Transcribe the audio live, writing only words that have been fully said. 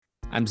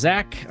I'm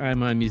Zach.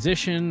 I'm a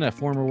musician, a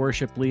former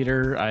worship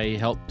leader. I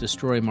helped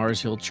destroy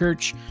Mars Hill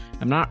Church.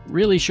 I'm not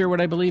really sure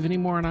what I believe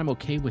anymore, and I'm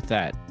okay with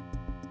that.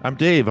 I'm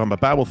Dave. I'm a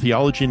Bible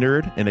theology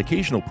nerd, an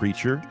occasional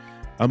preacher,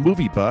 a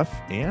movie buff,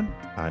 and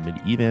I'm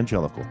an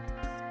evangelical.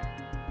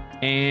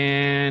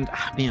 And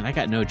man, I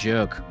got no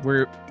joke.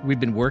 We've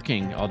been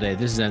working all day.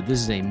 This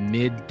is a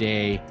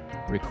midday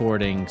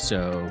recording,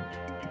 so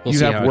we'll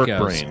see how it goes. You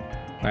have work brain.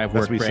 I have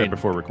work brain. That's what we said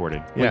before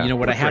recording. Well, you know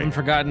what I haven't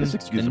forgotten?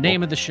 The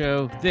name of the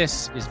show.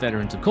 This is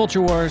Veterans of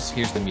Culture Wars.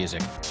 Here's the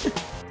music.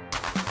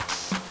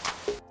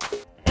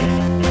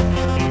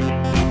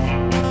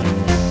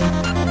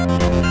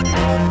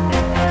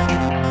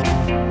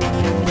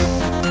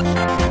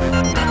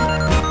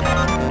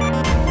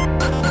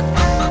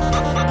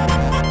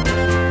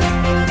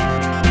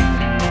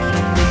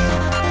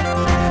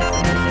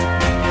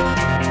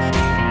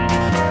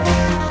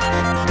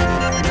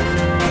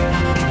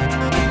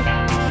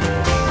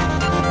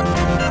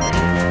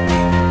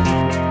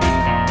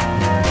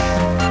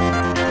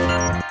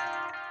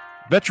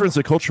 Veterans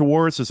of Culture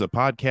Wars is a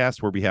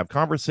podcast where we have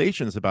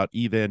conversations about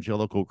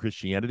evangelical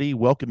Christianity,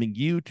 welcoming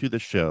you to the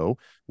show,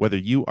 whether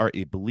you are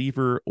a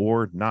believer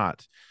or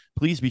not.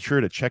 Please be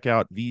sure to check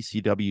out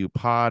VCW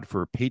Pod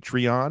for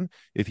Patreon.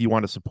 If you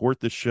want to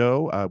support the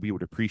show, we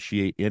would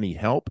appreciate any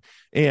help.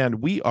 And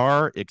we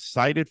are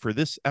excited for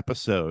this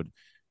episode.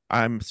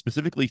 I'm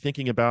specifically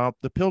thinking about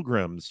the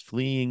Pilgrims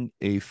fleeing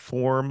a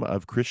form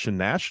of Christian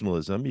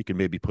nationalism. You can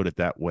maybe put it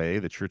that way,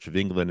 the Church of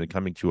England and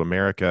coming to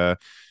America.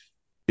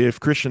 If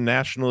Christian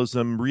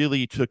nationalism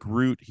really took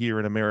root here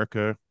in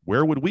America,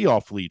 where would we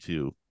all flee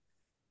to?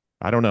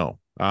 I don't know.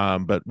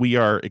 But we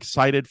are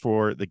excited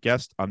for the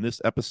guest on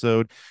this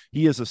episode.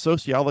 He is a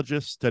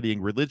sociologist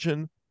studying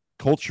religion,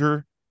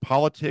 culture,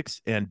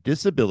 politics, and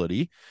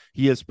disability.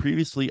 He has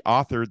previously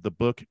authored the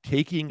book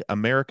Taking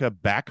America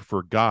Back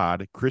for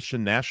God,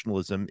 Christian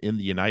Nationalism in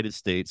the United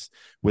States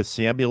with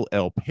Samuel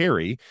L.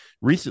 Perry.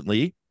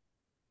 Recently,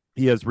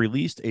 he has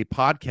released a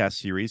podcast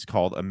series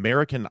called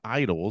American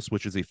Idols,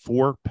 which is a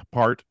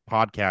 4-part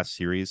podcast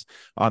series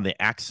on the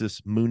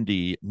Axis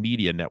Mundi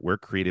Media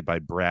Network created by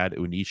Brad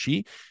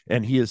Onishi.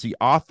 And he is the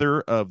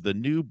author of the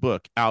new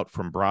book out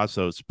from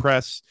Brazos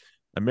Press,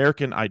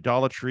 American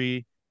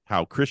Idolatry,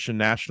 How Christian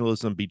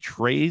Nationalism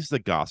Betrays the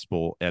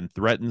Gospel and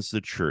Threatens the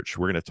Church.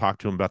 We're going to talk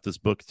to him about this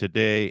book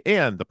today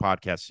and the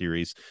podcast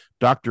series.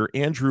 Dr.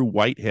 Andrew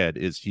Whitehead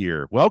is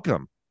here.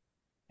 Welcome.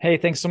 Hey,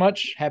 thanks so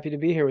much. Happy to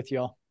be here with you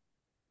all.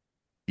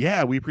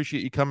 Yeah, we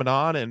appreciate you coming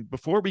on. And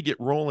before we get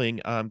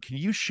rolling, can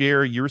you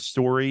share your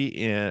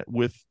story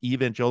with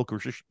evangelical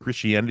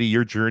Christianity,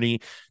 your journey?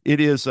 It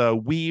is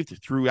weaved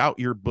throughout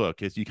your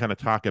book as you kind of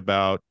talk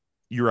about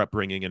your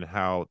upbringing and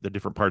how the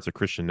different parts of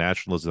Christian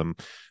nationalism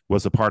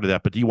was a part of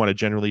that. But do you want to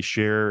generally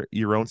share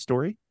your own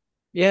story?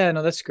 Yeah,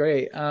 no, that's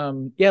great.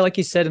 Yeah, like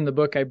you said in the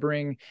book, I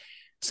bring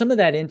some of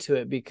that into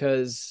it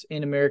because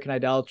in American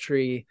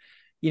Idolatry,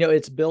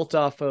 it's built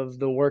off of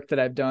the work that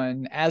I've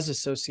done as a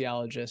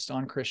sociologist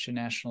on Christian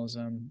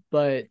nationalism,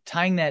 but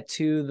tying that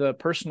to the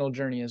personal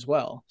journey as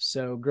well.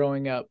 So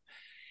growing up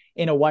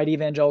in a white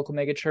evangelical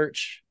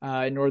megachurch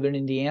in northern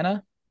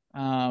Indiana,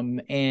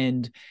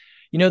 and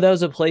that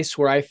was a place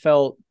where I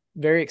felt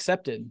very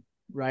accepted,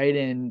 right,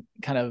 and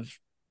kind of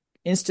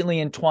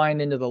instantly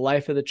entwined into the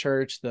life of the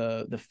church,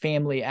 the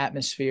family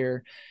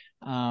atmosphere.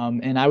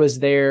 And I was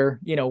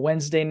there,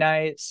 Wednesday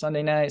night,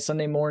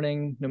 Sunday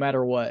morning, no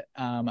matter what,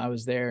 I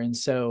was there. And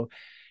so,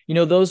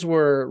 those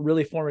were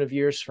really formative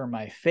years for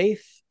my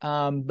faith.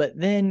 But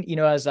then,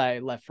 as I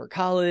left for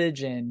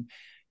college and,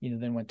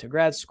 then went to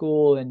grad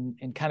school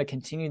and kind of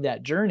continued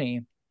that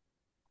journey,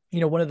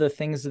 one of the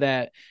things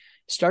that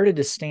started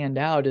to stand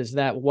out is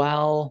that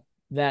while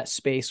that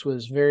space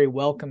was very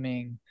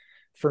welcoming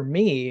for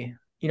me,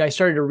 I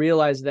started to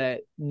realize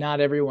that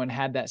not everyone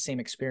had that same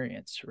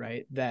experience,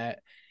 right?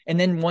 And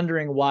then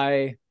wondering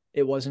why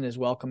it wasn't as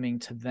welcoming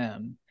to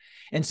them.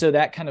 And so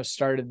that kind of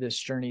started this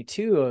journey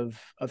too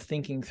of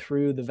thinking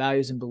through the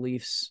values and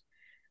beliefs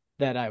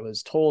that I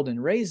was told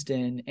and raised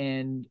in,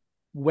 and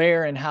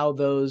where and how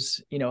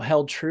those,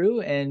 held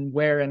true, and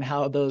where and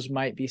how those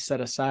might be set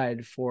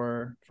aside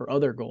for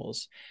other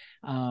goals.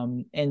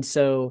 And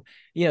so,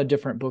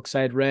 different books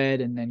I'd read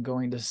and then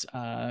going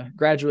to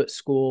graduate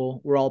school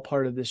were all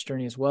part of this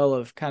journey as well,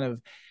 of kind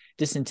of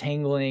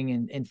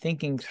disentangling and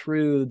thinking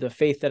through the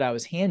faith that I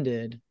was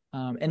handed,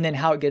 and then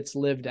how it gets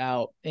lived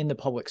out in the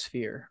public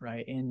sphere,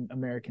 right, in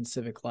American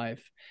civic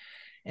life.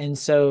 And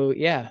so,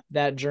 yeah,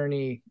 that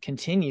journey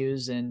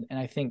continues. And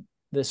I think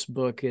this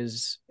book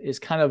is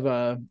kind of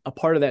a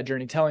part of that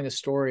journey, telling a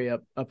story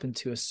up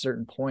into a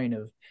certain point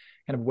of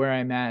kind of where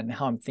I'm at and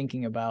how I'm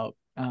thinking about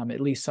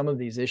at least some of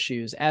these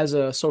issues as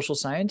a social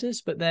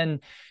scientist, but then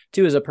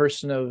too as a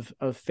person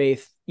of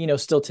faith,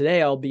 still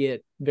today,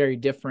 albeit very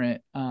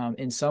different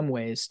in some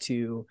ways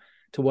to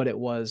what it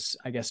was,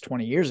 I guess,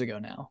 20 years ago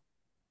now.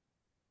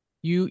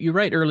 You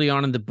write early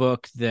on in the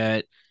book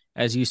that,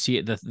 as you see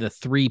it, the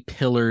 3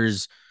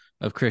 pillars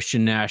of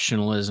Christian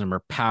nationalism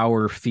are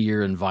power,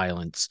 fear, and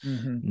violence.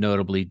 Mm-hmm.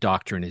 Notably,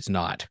 doctrine is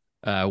not.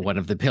 one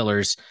of the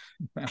pillars.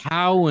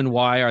 How and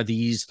why are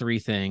these three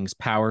things,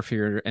 power,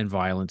 fear, and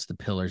violence, the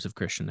pillars of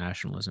Christian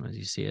nationalism as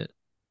you see it?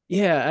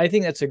 Yeah, I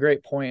think that's a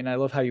great point. And I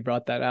love how you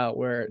brought that out,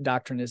 where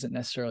doctrine isn't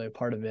necessarily a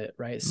part of it,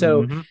 right?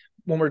 So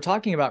when we're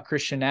talking about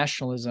Christian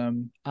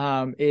nationalism,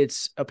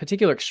 it's a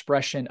particular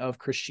expression of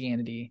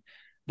Christianity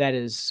that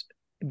is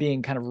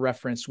being kind of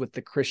referenced with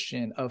the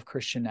Christian of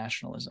Christian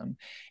nationalism.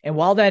 And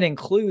while that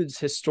includes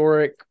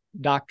historic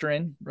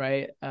doctrine,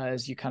 right,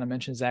 as you kind of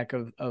mentioned, Zach,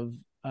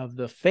 of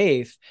the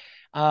faith,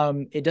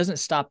 it doesn't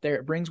stop there.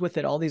 It brings with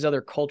it all these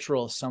other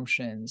cultural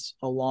assumptions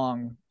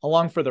along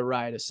for the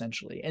ride,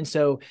 essentially. And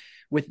so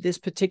with this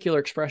particular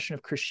expression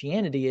of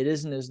Christianity, it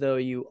isn't as though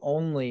you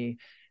only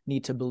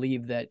need to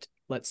believe that,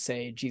 let's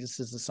say, Jesus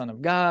is the Son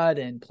of God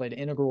and played an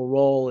integral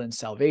role in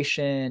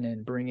salvation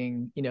and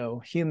bringing,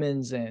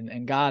 humans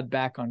and God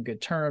back on good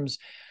terms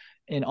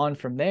and on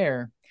from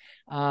there.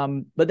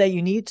 But that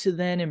you need to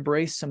then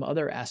embrace some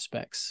other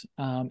aspects.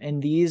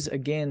 And these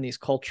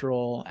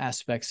cultural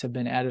aspects have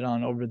been added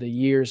on over the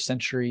years,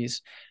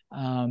 centuries.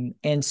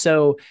 And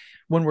so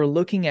when we're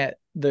looking at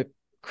the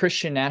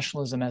Christian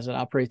nationalism as it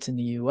operates in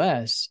the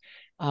U.S.,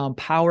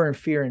 power and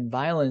fear and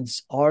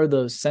violence are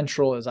those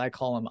central, as I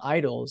call them,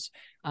 idols,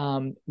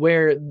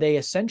 where they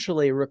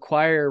essentially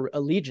require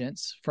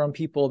allegiance from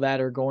people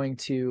that are going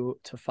to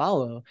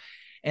follow.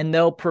 And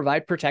they'll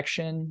provide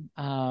protection.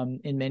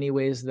 In many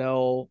ways,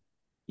 they'll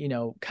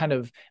kind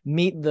of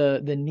meet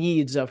the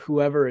needs of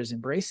whoever is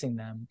embracing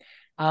them.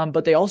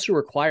 But they also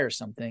require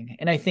something.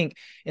 And I think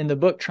in the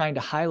book, trying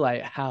to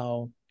highlight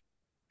how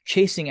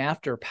chasing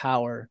after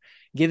power,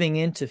 giving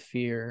into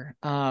fear,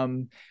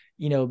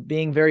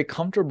 being very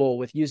comfortable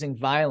with using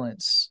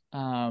violence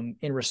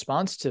in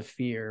response to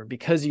fear,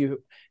 because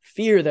you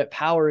fear that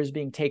power is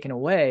being taken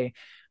away.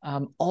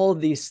 All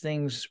of these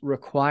things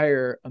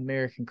require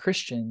American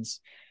Christians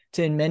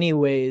to, in many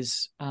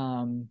ways,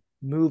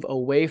 move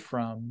away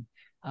from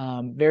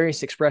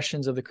various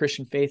expressions of the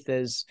Christian faith,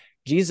 as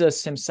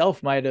Jesus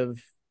himself might have,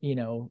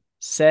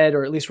 said,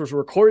 or at least was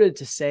recorded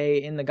to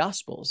say in the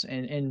Gospels,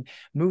 and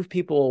move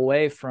people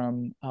away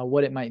from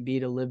what it might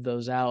be to live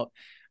those out.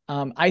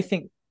 I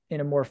think in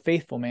a more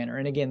faithful manner.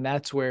 And again,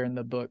 that's where in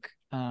the book,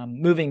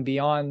 moving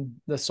beyond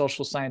the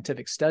social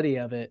scientific study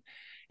of it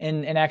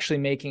and actually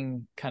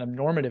making kind of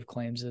normative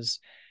claims is,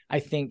 I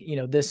think,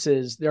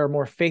 there are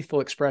more faithful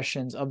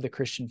expressions of the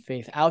Christian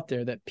faith out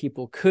there that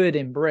people could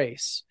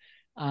embrace,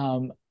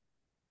 kind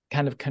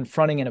of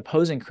confronting and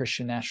opposing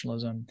Christian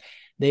nationalism.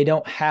 They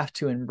don't have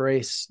to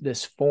embrace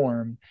this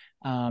form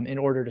in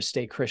order to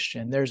stay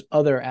Christian. There's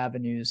other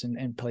avenues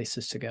and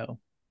places to go.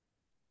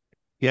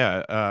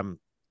 Yeah.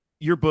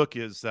 Your book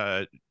is,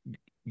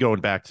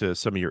 going back to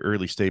some of your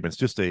early statements,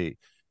 just a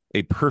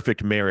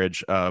perfect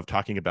marriage of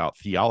talking about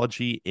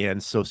theology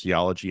and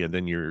sociology, and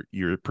then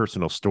your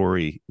personal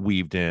story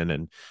weaved in.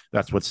 And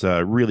that's what's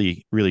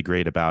really, really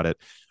great about it.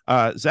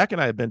 Zach and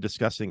I have been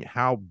discussing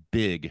how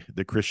big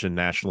the Christian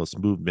nationalist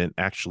movement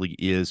actually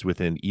is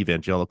within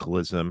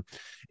evangelicalism.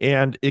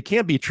 And it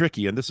can be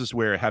tricky. And this is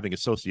where having a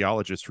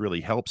sociologist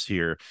really helps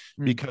here,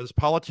 because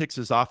politics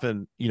is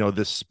often,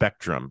 this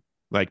spectrum.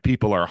 Like,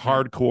 people are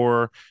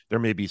hardcore, there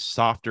may be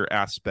softer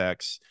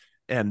aspects,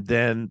 and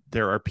then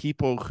there are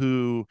people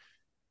who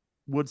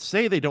would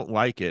say they don't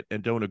like it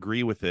and don't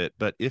agree with it,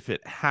 but if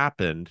it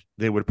happened,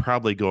 they would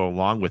probably go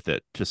along with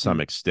it to some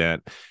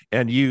extent.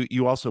 And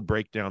you also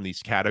break down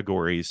these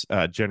categories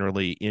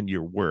generally in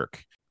your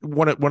work.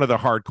 One of the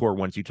hardcore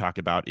ones you talk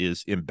about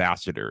is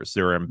ambassadors.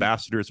 There are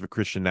ambassadors of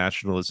Christian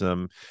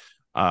nationalism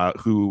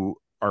who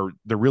are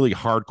the really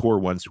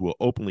hardcore ones who will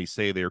openly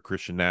say they're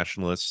Christian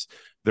nationalists.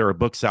 There are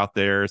books out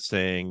there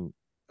saying,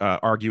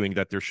 arguing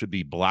that there should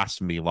be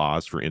blasphemy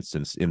laws, for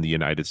instance, in the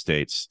United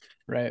States.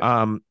 Right.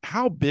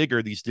 How big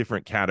are these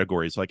different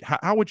categories? Like,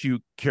 how would you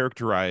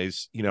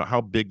characterize, how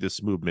big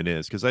this movement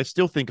is? Because I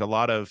still think a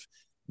lot of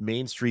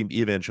mainstream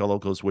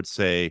evangelicals would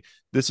say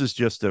this is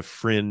just a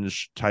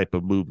fringe type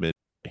of movement.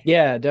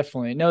 Yeah,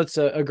 definitely. No, it's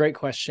a great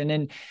question.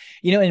 And,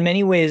 in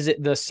many ways,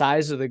 the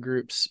size of the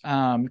groups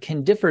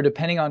can differ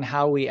depending on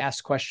how we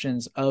ask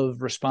questions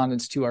of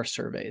respondents to our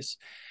surveys.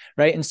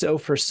 Right. And so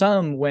for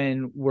some,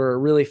 when we're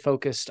really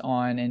focused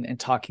on and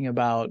talking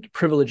about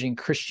privileging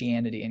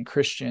Christianity, and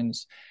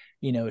Christians,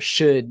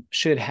 should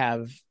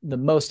have the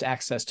most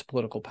access to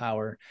political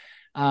power,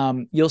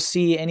 you'll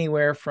see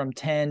anywhere from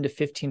 10 to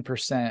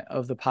 15%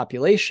 of the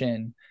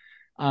population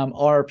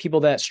are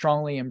people that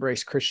strongly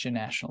embrace Christian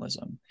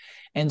nationalism.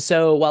 And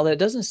so while it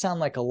doesn't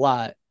sound like a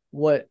lot,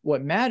 what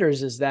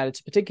matters is that it's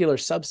a particular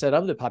subset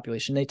of the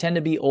population. They tend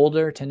to be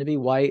older, tend to be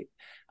white,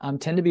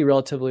 tend to be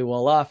relatively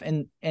well off.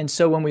 And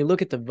so when we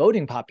look at the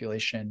voting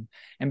population,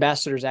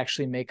 ambassadors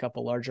actually make up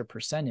a larger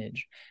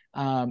percentage.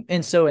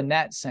 And so in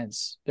that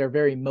sense, they're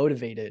very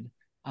motivated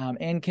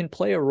and can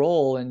play a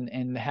role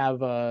and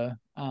have a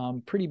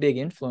pretty big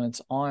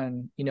influence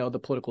on, the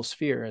political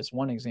sphere, as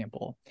one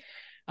example.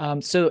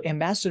 So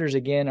ambassadors,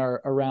 again,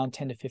 are around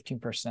 10 to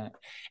 15%.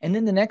 And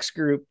then the next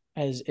group,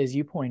 as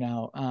you point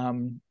out,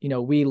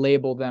 we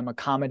label them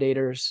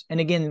accommodators.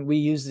 And again, we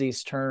use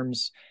these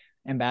terms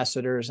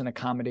ambassadors and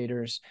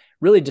accommodators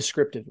really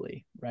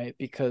descriptively, right?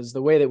 Because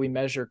the way that we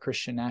measure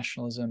Christian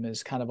nationalism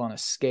is kind of on a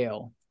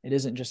scale. It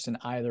isn't just an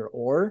either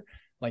or,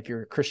 like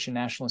you're a Christian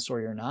nationalist or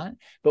you're not,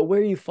 but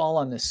where you fall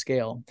on this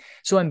scale.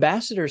 So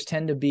ambassadors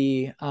tend to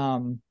be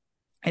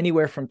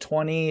anywhere from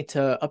 20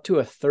 to up to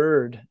a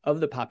third of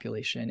the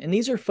population. And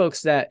these are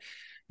folks that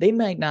they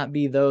might not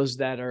be those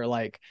that are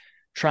like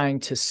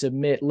trying to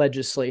submit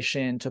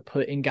legislation to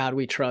put In God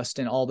We Trust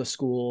in all the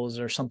schools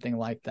or something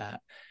like that.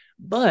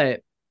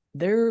 But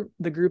they're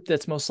the group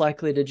that's most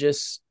likely to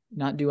just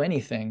not do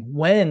anything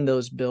when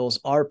those bills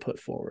are put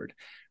forward,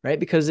 right?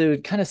 Because it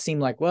would kind of seem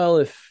like, well,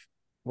 if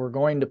we're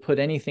going to put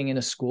anything in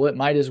a school, it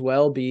might as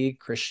well be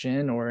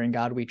Christian or In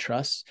God We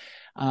Trust.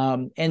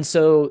 And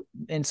so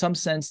in some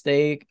sense,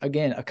 they,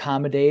 again,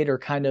 accommodate or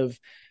kind of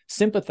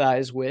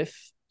sympathize with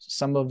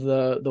some of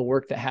the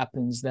work that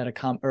happens that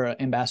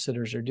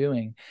ambassadors are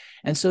doing.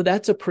 And so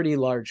that's a pretty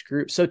large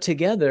group. So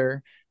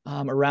together,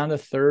 around a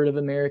third of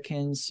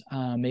Americans,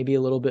 maybe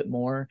a little bit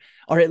more,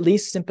 are at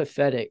least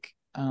sympathetic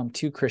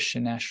to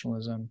Christian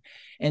nationalism.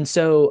 And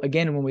so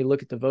again, when we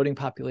look at the voting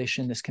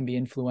population, this can be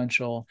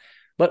influential.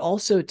 But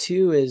also,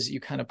 too, as you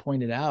kind of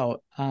pointed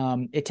out,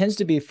 it tends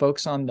to be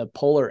folks on the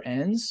polar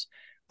ends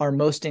are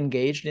most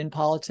engaged in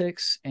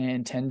politics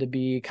and tend to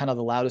be kind of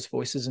the loudest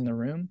voices in the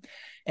room.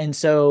 And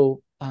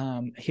so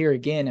here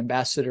again,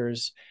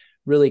 ambassadors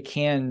really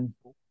can,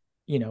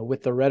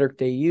 with the rhetoric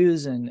they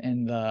use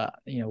and the,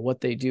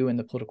 what they do in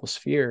the political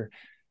sphere,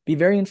 be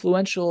very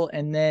influential.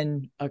 And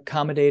then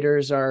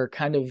accommodators are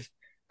kind of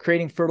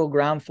creating fertile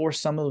ground for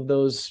some of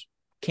those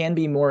can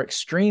be more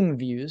extreme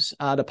views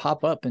to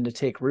pop up and to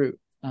take root.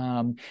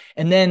 And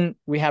then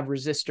we have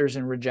resistors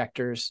and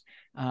rejectors.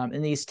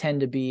 And these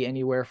tend to be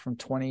anywhere from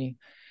 25%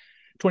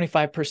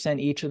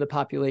 each of the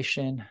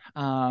population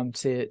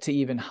to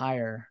even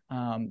higher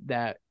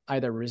that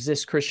either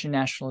resist Christian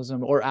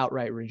nationalism or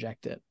outright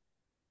reject it.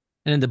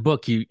 And in the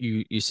book,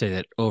 you say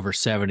that over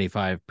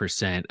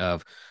 75%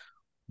 of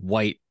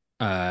white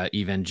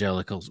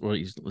evangelicals, or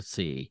let's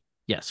see,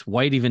 yes,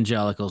 white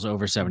evangelicals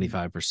over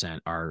 75%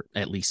 are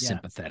at least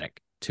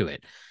sympathetic to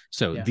it.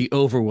 So the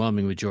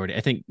overwhelming majority,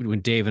 I think when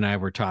Dave and I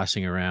were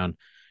tossing around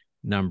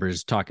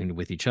numbers, talking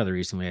with each other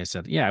recently, I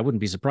said, yeah, I wouldn't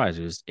be surprised.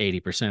 It was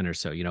 80% or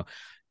so.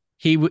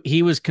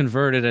 He was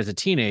converted as a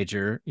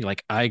teenager.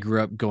 Like, I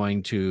grew up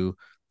going to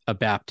a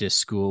Baptist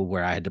school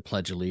where I had to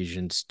pledge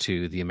allegiance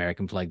to the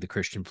American flag, the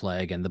Christian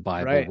flag, and the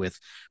Bible,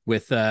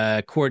 with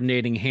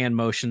coordinating hand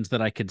motions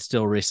that I could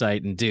still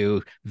recite and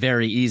do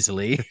very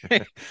easily.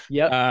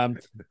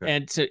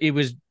 And so it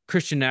was,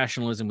 Christian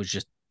nationalism was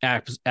just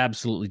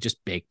absolutely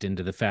just baked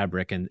into the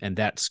fabric, and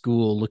that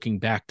school, looking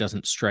back,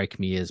 doesn't strike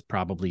me as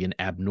probably an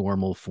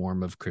abnormal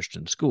form of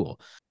Christian school.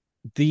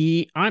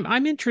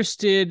 I'm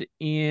interested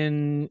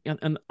in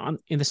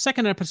the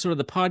second episode of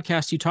the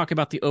podcast, you talk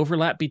about the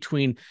overlap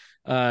between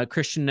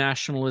Christian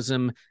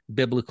nationalism,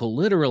 biblical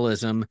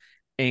literalism,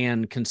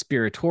 and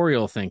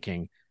conspiratorial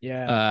thinking.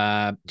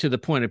 To the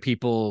point of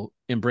people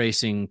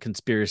embracing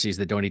conspiracies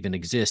that don't even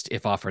exist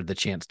if offered the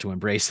chance to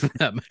embrace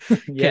them.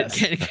 Yes.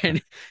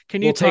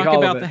 Can you talk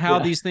about how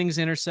these things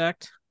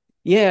intersect?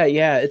 Yeah,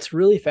 it's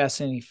really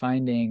fascinating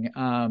finding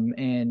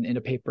in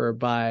a paper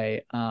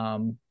by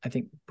I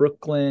think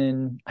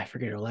Brooklyn, I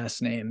forget her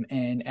last name,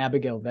 and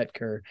Abigail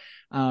Vetker.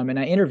 And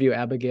I interview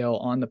Abigail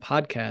on the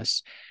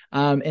podcast.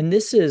 And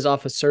this is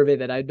off a survey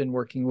that I'd been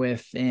working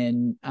with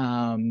in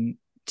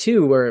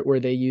too, where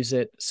they use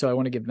it. So I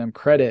want to give them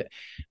credit.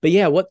 But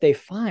yeah, what they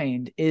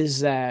find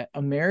is that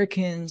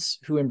Americans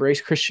who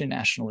embrace Christian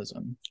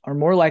nationalism are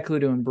more likely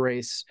to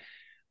embrace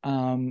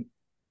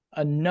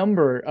a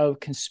number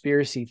of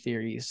conspiracy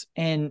theories.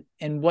 And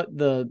what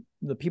the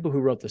people who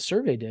wrote the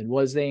survey did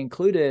was they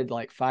included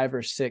like 5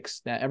 or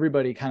 6 that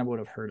everybody kind of would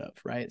have heard of,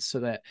 right? So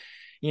that,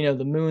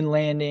 the moon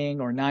landing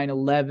or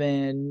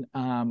 9/11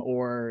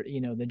 or,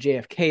 the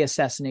JFK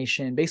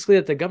assassination, basically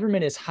that the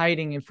government is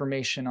hiding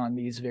information on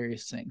these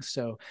various things.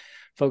 So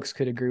folks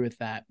could agree with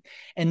that.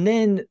 And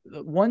then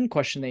one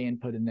question they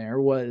input in there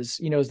was,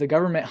 is the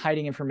government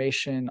hiding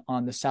information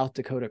on the South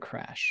Dakota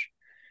crash?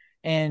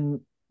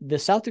 And the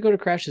South Dakota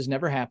crash has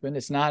never happened.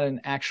 It's not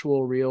an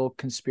actual real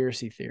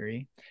conspiracy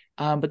theory.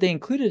 But they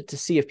included it to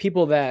see if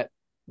people that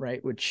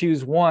would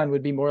choose one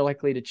would be more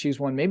likely to choose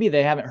one maybe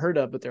they haven't heard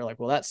of, but they're like,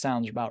 well, that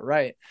sounds about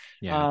right.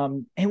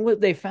 And what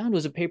they found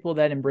was that people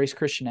that embrace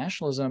Christian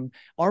nationalism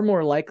are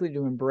more likely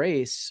to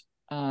embrace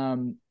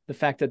the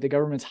fact that the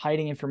government's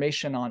hiding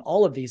information on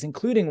all of these,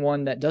 including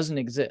one that doesn't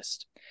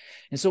exist.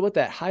 And so what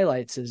that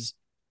highlights is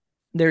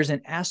there's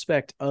an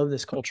aspect of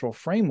this cultural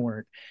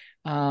framework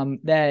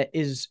that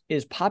is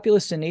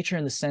populist in nature,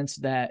 in the sense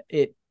that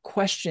it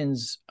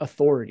questions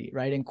authority,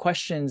 right? And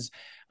questions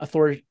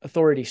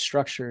authority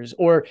structures,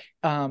 or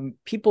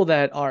people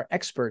that are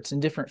experts in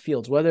different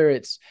fields, whether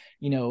it's,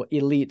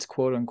 elites,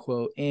 quote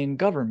unquote, in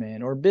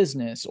government or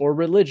business or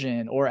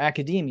religion or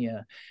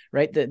academia,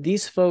 right? That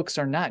these folks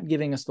are not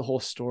giving us the whole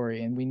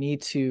story, and we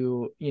need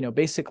to,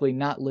 basically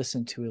not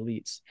listen to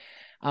elites.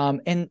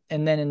 And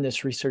then in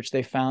this research,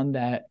 they found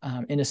that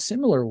in a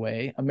similar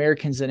way,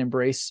 Americans that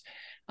embrace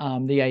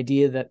the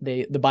idea that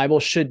the Bible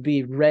should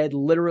be read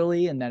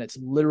literally and that it's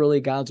literally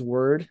God's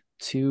word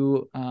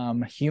to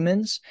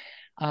humans.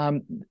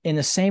 In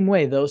the same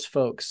way, those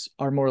folks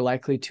are more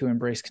likely to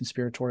embrace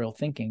conspiratorial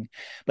thinking.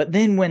 But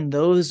then when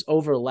those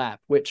overlap,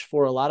 which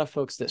for a lot of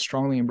folks that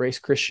strongly embrace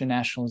Christian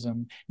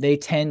nationalism, they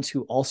tend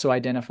to also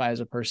identify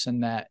as a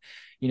person that,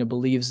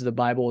 believes the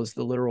Bible is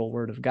the literal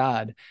word of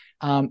God.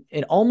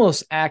 It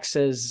almost acts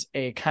as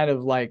a kind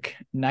of like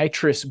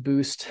nitrous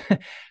boost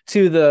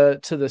to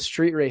the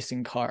street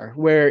racing car,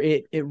 where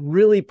it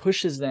really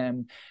pushes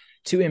them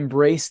to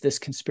embrace this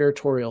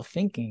conspiratorial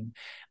thinking.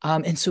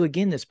 And so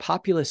again, this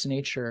populist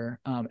nature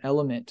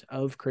element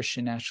of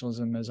Christian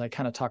nationalism, as I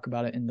kind of talk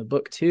about it in the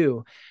book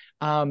too,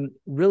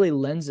 really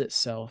lends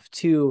itself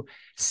to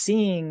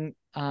seeing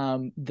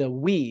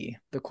the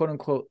quote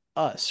unquote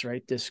us,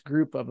 right? This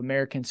group of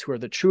Americans who are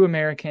the true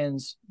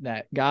Americans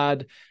that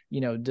God,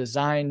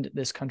 designed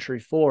this country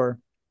for.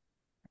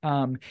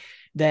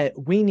 That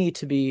we need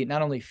to be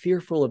not only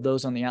fearful of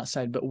those on the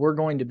outside, but we're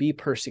going to be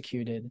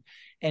persecuted.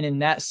 And in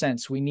that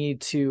sense, we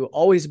need to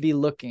always be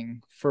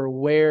looking for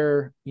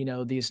where,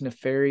 these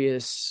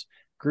nefarious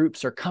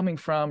groups are coming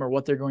from or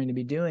what they're going to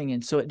be doing.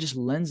 And so it just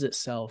lends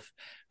itself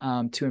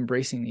to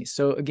embracing these.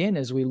 So again,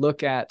 as we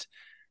look at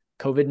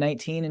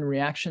COVID-19 and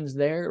reactions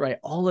there, right,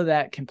 all of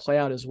that can play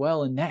out as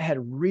well. And that had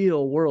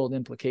real world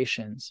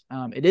implications.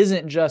 It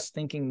isn't just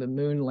thinking the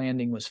moon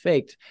landing was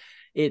faked.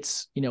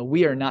 It's,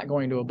 we are not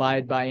going to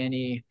abide by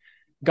any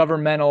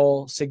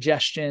governmental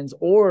suggestions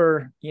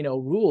or,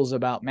 rules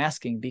about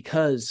masking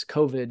because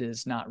COVID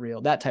is not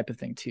real, that type of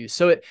thing too.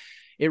 So it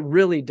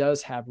really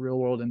does have real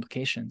world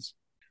implications.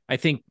 I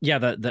think, yeah,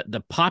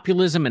 the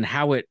populism and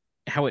how it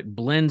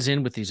blends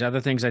in with these other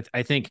things.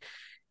 I think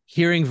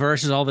hearing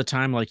verses all the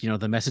time, like,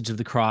 the message of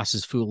the cross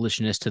is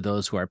foolishness to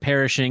those who are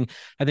perishing.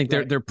 I think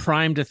they're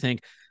primed to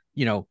think,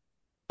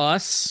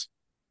 us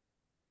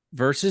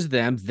versus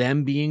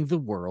them being the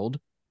world,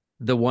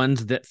 the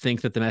ones that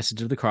think that the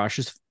message of the cross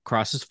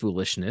is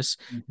foolishness.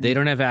 Mm-hmm. They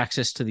don't have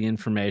access to the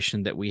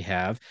information that we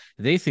have.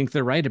 They think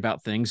they're right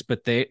about things,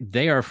 but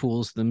they are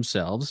fools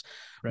themselves.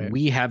 Right.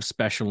 We have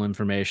special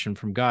information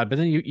from God. But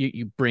then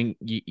you bring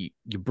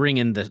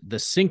in the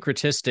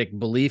syncretistic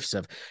beliefs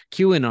of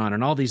QAnon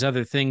and all these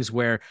other things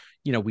where,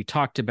 we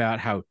talked about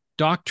how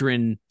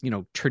doctrine,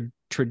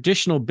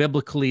 traditional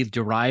biblically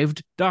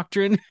derived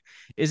doctrine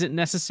isn't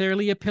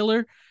necessarily a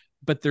pillar,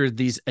 but there are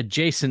these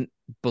adjacent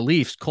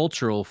beliefs,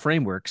 cultural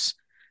frameworks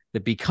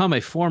that become a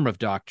form of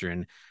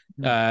doctrine.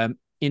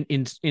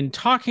 In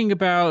talking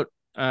about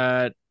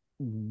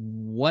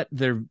what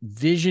their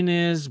vision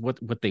is,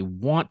 what they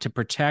want to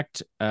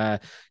protect,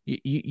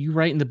 you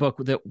write in the book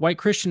that white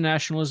Christian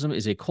nationalism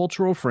is a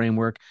cultural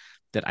framework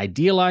that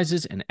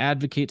idealizes and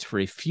advocates for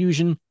a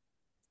fusion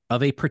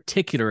of a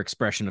particular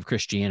expression of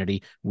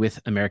Christianity with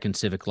American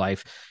civic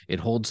life. It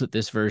holds that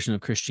this version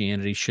of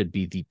Christianity should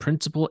be the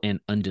principal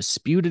and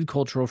undisputed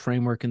cultural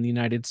framework in the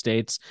United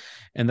States,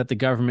 and that the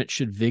government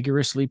should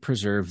vigorously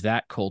preserve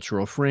that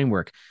cultural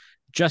framework.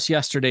 Just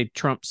yesterday,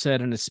 Trump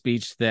said in a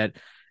speech that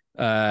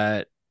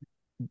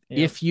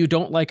if you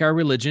don't like our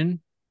religion,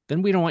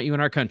 then we don't want you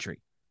in our country.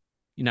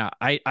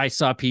 I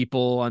saw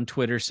people on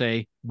Twitter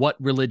say, "What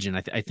religion?"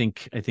 I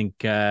think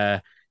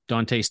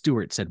Dante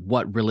Stewart said,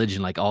 "What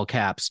religion?" like all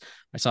caps.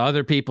 I saw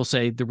other people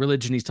say the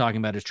religion he's talking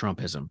about is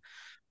Trumpism.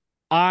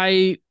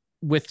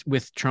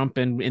 With Trump,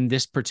 and in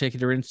this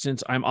particular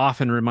instance, I'm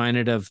often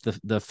reminded of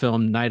the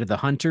film Night of the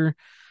Hunter,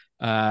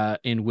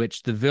 in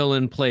which the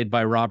villain, played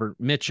by Robert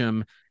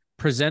Mitchum,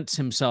 presents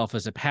himself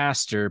as a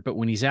pastor, but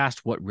when he's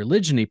asked what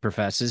religion he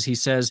professes, he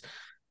says,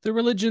 "The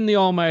religion the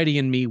Almighty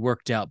and me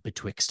worked out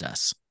betwixt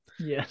us."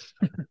 Yeah.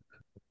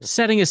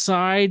 Setting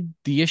aside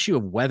the issue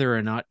of whether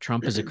or not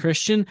Trump is a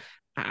Christian,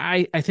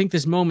 I think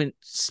this moment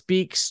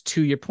speaks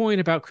to your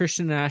point about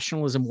Christian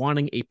nationalism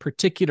wanting a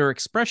particular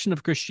expression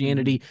of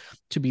Christianity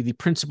to be the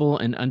principal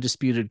and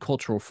undisputed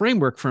cultural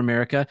framework for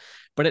America.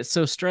 But it's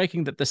so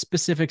striking that the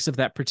specifics of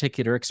that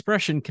particular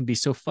expression can be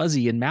so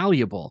fuzzy and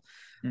malleable.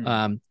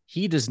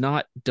 He does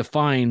not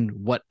define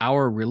what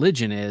our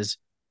religion is,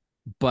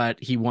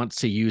 but he wants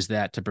to use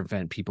that to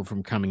prevent people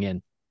from coming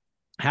in.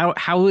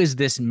 How is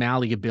this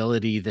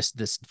malleability,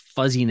 this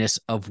fuzziness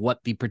of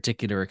what the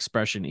particular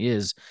expression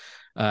is,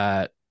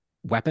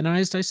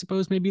 weaponized, I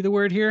suppose, maybe the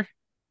word here?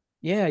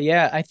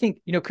 Yeah. I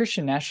think,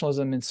 Christian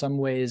nationalism in some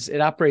ways,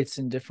 it operates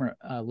in different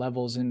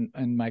levels.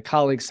 And my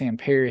colleague, Sam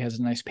Perry, has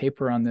a nice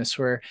paper on this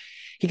where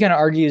he kind of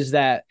argues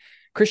that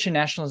Christian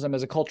nationalism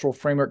as a cultural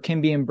framework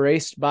can be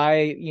embraced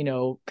by,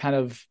 kind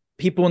of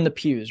people in the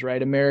pews,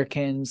 right?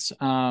 Americans,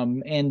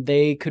 and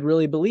they could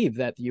really believe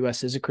that the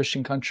U.S. is a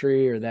Christian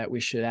country or that we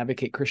should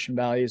advocate Christian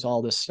values,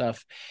 all this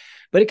stuff.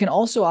 But it can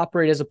also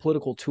operate as a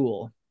political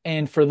tool.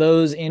 And for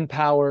those in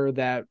power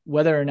that,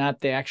 whether or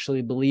not they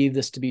actually believe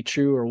this to be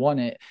true or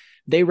want it,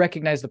 they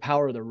recognize the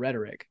power of the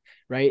rhetoric,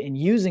 right? And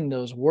using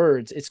those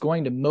words, it's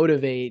going to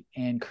motivate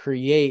and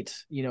create,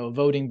 a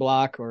voting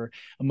bloc or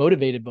a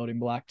motivated voting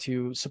bloc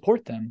to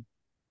support them.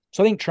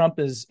 So I think Trump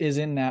is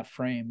in that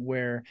frame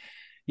where,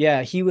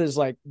 Yeah, he was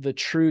like the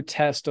true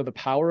test of the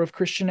power of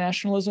Christian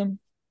nationalism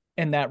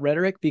and that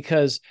rhetoric,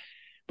 because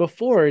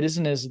before, it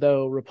isn't as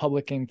though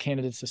Republican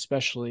candidates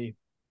especially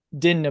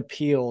didn't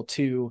appeal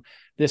to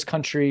this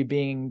country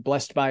being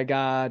blessed by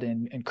God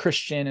and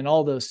Christian and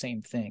all those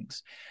same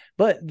things.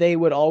 But they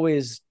would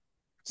always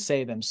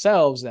say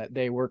themselves that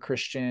they were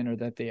Christian, or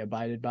that they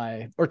abided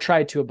by or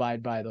tried to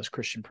abide by those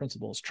Christian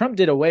principles. Trump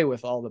did away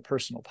with all the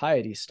personal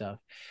piety stuff,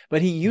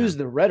 but he used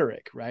the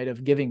rhetoric, right,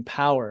 of giving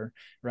power,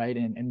 right,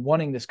 and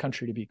wanting this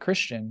country to be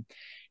Christian.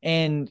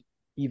 And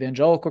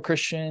evangelical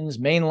Christians,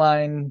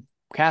 mainline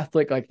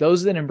Catholic, like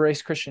those that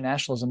embrace Christian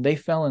nationalism, they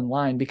fell in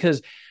line because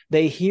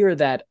they hear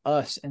that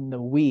us and the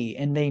we,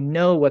 and they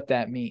know what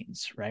that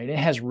means, right? It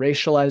has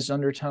racialized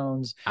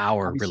undertones,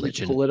 Our obviously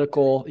religion.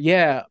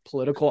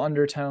 political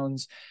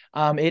undertones.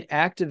 It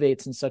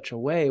activates in such a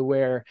way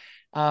where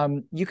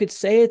you could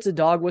say it's a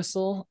dog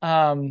whistle.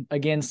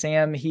 Again,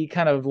 Sam, he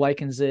kind of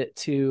likens it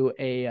to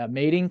a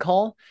mating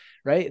call,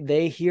 right?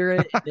 They hear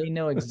it, they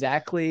know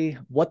exactly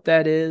what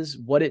that is,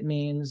 what it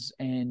means,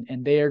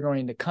 and they are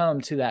going to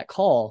come to that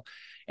call.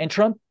 And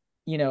Trump,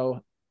 you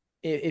know,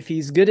 if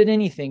he's good at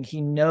anything,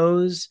 he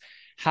knows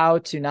how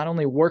to not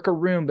only work a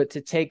room, but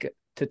to take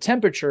the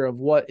temperature of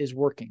what is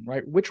working,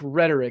 right? Which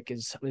rhetoric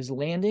is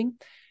landing.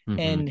 Mm-hmm.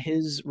 And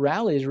his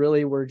rallies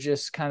really were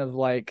just kind of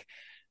like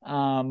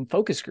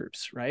focus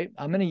groups, right?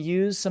 I'm going to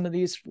use some of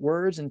these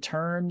words and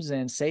terms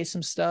and say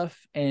some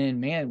stuff, and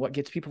man, what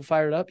gets people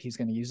fired up, he's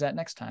going to use that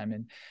next time.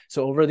 And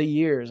so over the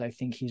years, I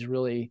think he's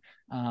really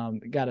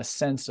got a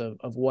sense of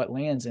what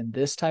lands in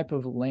this type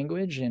of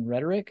language and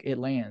rhetoric. It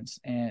lands.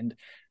 And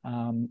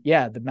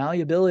the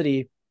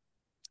malleability,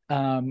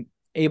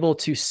 able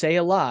to say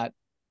a lot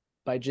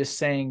by just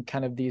saying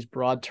kind of these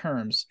broad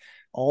terms.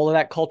 All of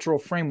that cultural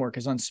framework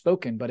is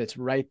unspoken, but it's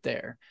right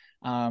there.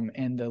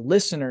 And the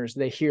listeners,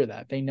 they hear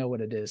that, they know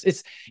what it is.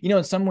 It's,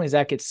 in some ways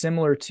that gets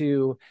similar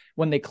to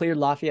when they cleared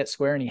Lafayette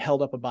Square and he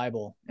held up a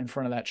Bible in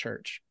front of that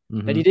church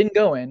that he didn't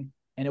go in,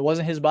 and it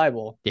wasn't his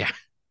Bible. Yeah.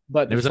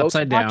 But it was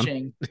upside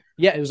watching, down.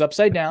 Yeah, it was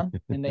upside down.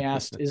 And they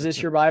asked, is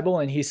this your Bible?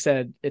 And he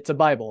said, it's a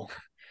Bible.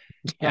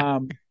 Yeah.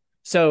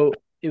 So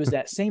it was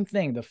that same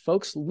thing. The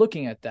folks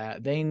looking at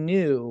that, they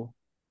knew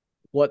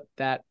what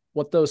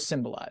those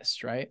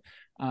symbolized, right?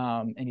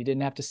 And he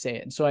didn't have to say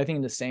it. And so I think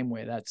in the same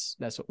way, that's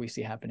what we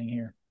see happening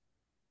here.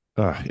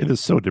 It is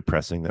so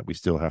depressing that we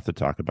still have to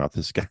talk about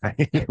this guy.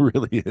 It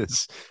really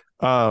is.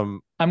 I'm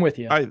with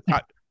you.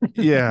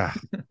 Yeah,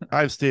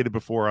 I've stated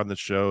before on the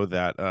show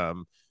that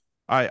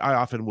I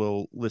often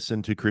will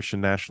listen to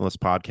Christian nationalist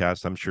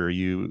podcasts. I'm sure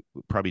you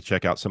probably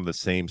check out some of the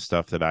same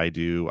stuff that I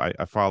do.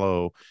 I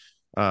follow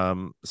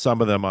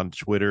some of them on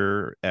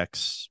Twitter,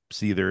 X,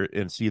 see their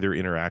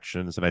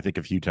interactions, and I think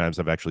a few times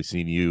I've actually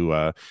seen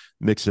you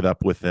mix it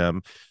up with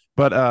them.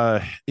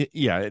 But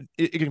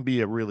it can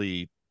be a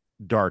really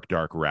dark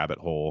rabbit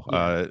hole.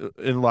 And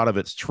a lot of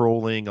it's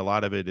trolling, a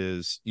lot of it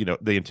is,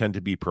 they intend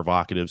to be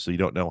provocative, so you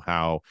don't know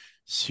how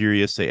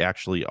serious they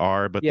actually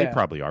are, but they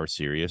probably are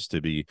serious,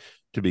 to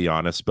be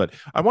honest. But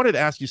I wanted to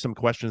ask you some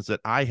questions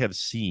that I have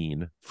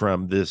seen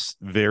from this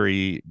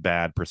very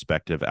bad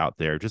perspective out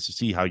there, just to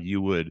see how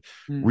you would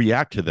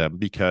react to them,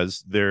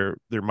 because there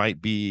might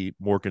be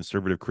more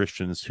conservative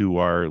Christians who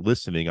are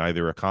listening,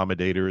 either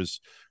accommodators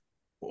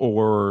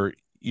or,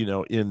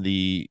 in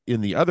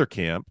the other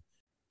camp,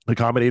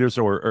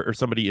 accommodators or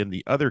somebody in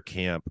the other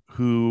camp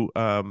who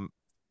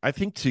I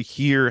think to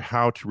hear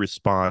how to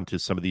respond to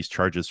some of these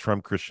charges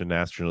from Christian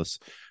nationalists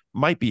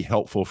might be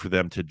helpful for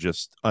them to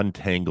just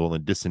untangle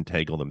and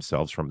disentangle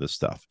themselves from this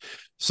stuff.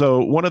 So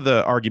one of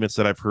the arguments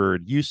that I've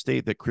heard, you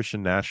state that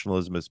Christian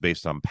nationalism is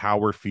based on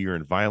power, fear,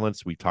 and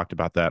violence. We talked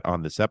about that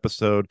on this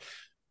episode.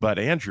 But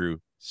Andrew,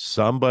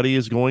 somebody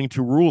is going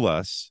to rule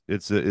us.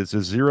 It's a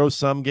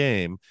zero-sum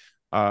game.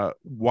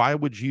 Why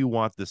would you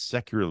want the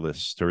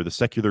secularist or the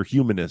secular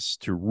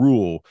humanist to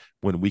rule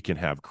when we can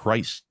have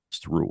Christ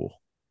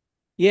rule?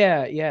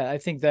 Yeah. I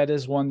think that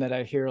is one that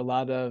I hear a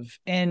lot of.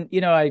 And,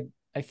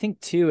 I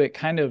think too, it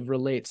kind of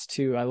relates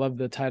to, I love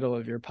the title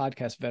of your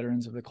podcast,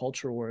 Veterans of the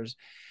Culture Wars,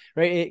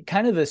 right? It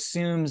kind of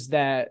assumes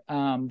that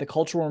the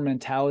cultural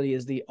mentality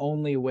is the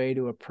only way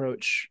to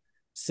approach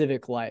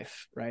civic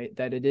life, right?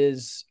 That it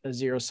is a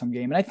zero-sum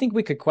game. And I think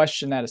we could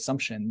question that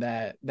assumption,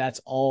 that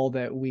that's all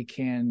that we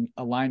can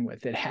align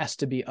with. It has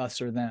to be us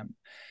or them,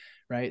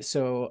 right?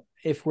 So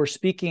if we're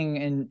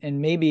speaking,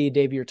 and maybe,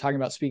 Dave, you're talking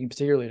about speaking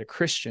particularly to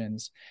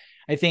Christians,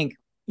 I think,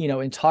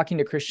 in talking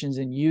to Christians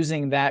and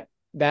using that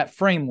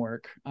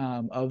framework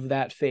of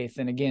that faith.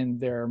 And again,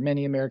 there are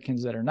many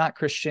Americans that are not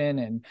Christian,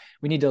 and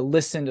we need to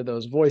listen to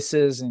those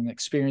voices and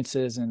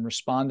experiences and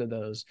respond to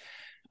those.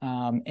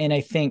 And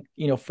I think,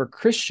 for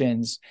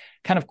Christians,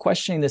 kind of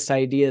questioning this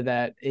idea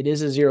that it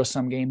is a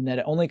zero-sum game, that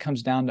it only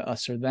comes down to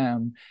us or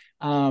them,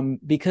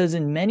 because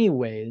in many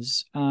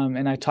ways,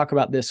 and I talk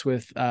about this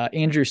with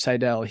Andrew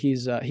Seidel,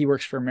 he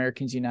works for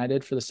Americans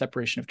United for the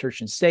separation of church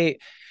and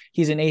state.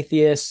 He's an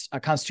atheist,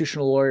 a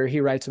constitutional lawyer. He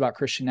writes about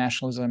Christian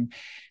nationalism.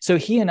 So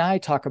he and I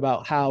talk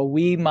about how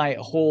we might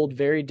hold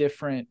very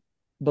different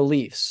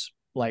beliefs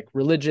like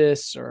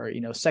religious or,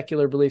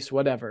 secular beliefs,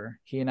 whatever.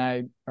 He and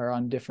I are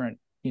on different,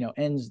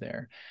 ends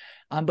there.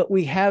 But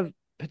we have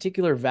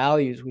particular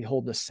values we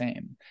hold the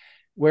same,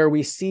 where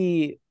we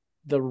see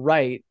the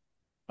right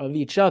of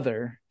each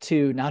other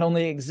to not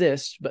only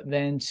exist, but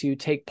then to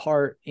take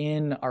part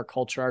in our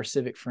culture, our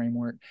civic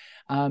framework.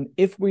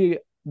 If we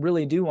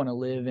really do want to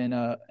live in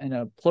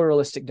a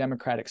pluralistic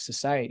democratic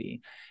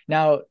society.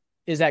 Now,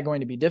 is that going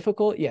to be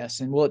difficult?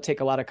 Yes. And will it take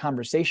a lot of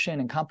conversation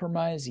and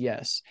compromise?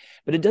 Yes.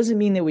 But it doesn't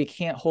mean that we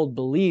can't hold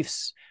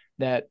beliefs,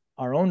 that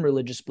our own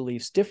religious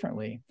beliefs,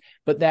 differently,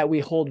 but that we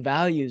hold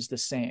values the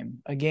same.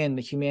 Again,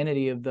 the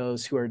humanity of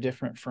those who are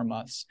different from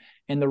us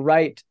and the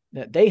right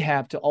that they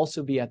have to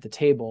also be at the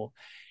table,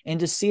 and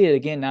to see it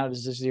again, not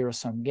as a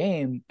zero-sum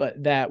game,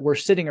 but that we're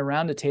sitting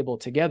around a table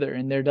together,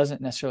 and there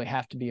doesn't necessarily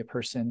have to be a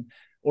person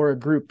or a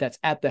group that's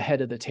at the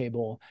head of the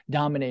table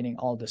dominating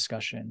all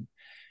discussion.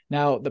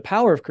 Now, the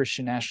power of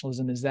Christian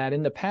nationalism is that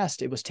in the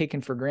past, it was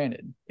taken for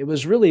granted. It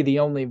was really the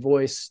only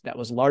voice that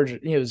was larger.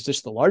 It was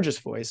just the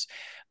largest voice.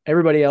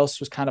 Everybody else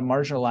was kind of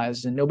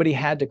marginalized, and nobody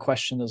had to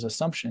question those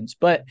assumptions.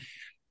 But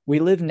we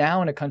live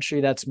now in a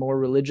country that's more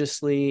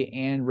religiously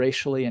and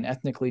racially and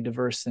ethnically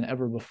diverse than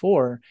ever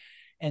before.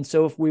 And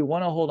so if we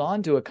want to hold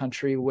on to a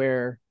country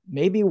where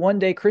maybe one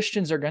day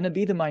Christians are going to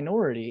be the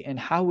minority, and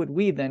how would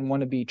we then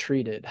want to be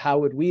treated? How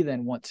would we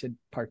then want to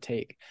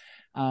partake?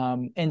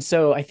 And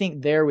so I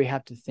think there we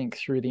have to think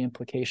through the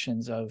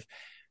implications of,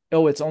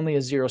 oh, it's only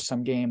a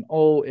zero-sum game.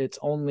 Oh, it's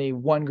only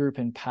one group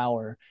in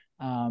power.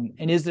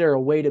 And is there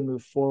a way to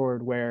move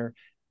forward where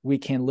we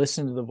can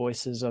listen to the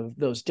voices of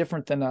those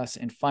different than us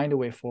and find a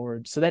way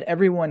forward so that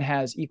everyone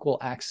has equal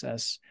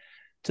access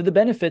to the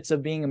benefits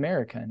of being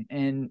American?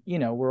 And,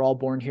 we're all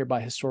born here by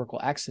historical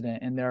accident,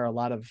 and there are a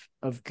lot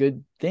of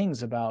good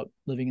things about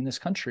living in this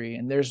country.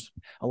 And there's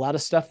a lot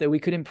of stuff that we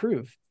could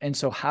improve. And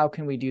so how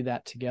can we do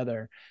that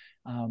together?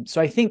 So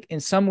I think in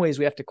some ways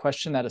we have to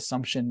question that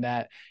assumption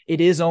that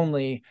it is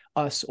only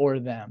us or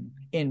them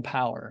in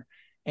power.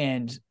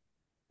 And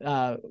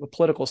a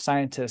political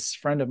scientist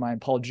friend of mine,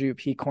 Paul Jupe,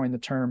 he coined the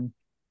term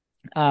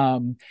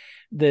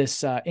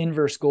this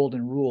inverse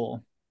golden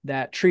rule,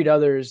 that treat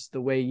others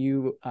the way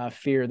you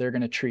fear they're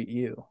going to treat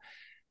you.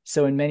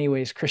 So in many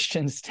ways,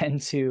 Christians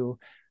tend to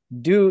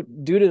do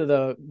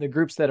to the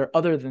groups that are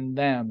other than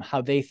them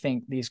how they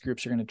think these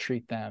groups are going to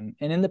treat them.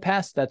 And in the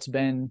past, that's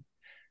been,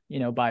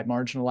 by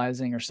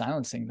marginalizing or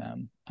silencing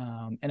them.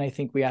 And I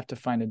think we have to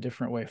find a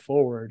different way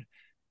forward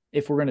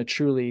if we're going to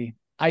truly,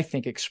 I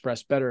think,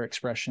 express better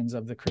expressions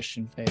of the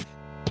Christian faith.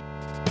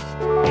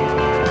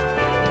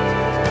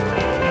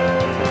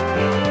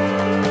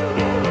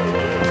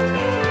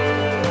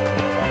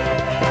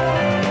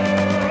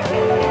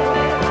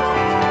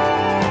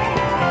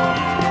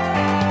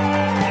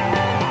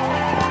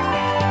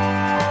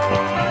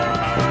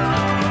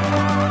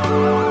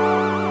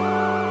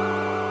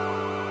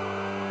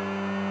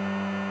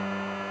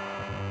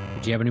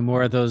 Do you have any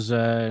more of those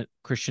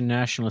Christian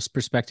nationalist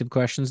perspective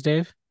questions,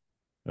 Dave?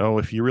 Oh,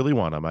 if you really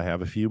want them, I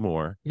have a few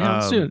more. Yeah,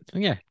 let's do it.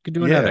 Yeah, could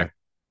do another.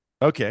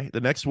 Okay. The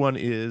next one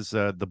is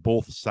the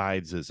both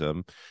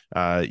sidesism.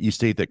 You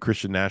state that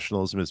Christian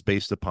nationalism is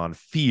based upon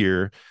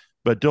fear,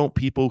 but don't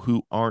people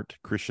who aren't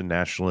Christian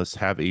nationalists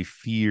have a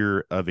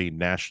fear of a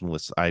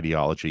nationalist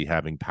ideology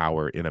having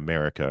power in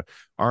America?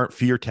 Aren't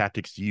fear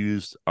tactics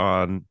used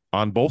on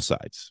both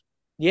sides?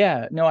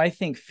 Yeah, no, I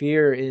think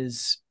fear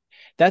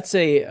that's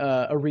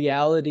a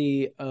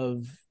reality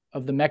of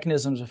the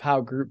mechanisms of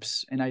how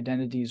groups and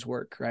identities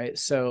work, right?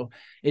 So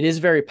it is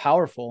very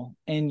powerful.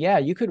 And yeah,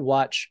 you could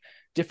watch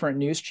different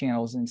news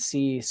channels and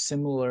see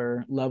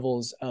similar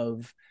levels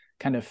of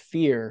kind of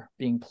fear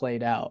being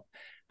played out.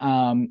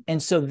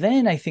 And so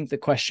then I think the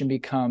question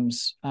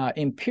becomes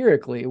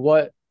empirically,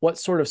 what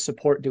sort of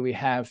support do we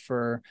have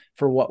for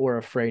what we're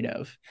afraid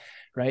of,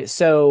 right?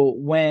 So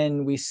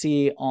when we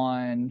see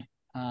on,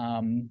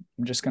 I'm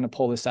just going to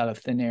pull this out of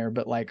thin air,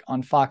 but like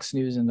on Fox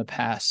News in the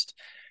past,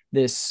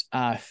 this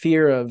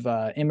fear of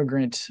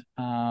immigrant,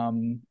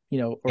 or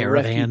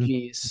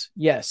refugees.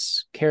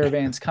 Yes,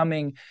 caravans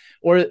coming,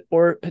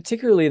 or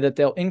particularly that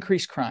they'll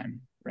increase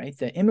crime, right?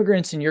 The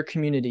immigrants in your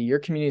community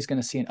is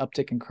going to see an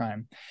uptick in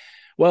crime.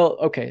 Well,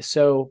 okay,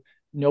 so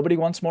nobody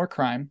wants more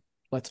crime.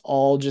 Let's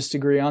all just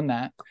agree on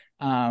that.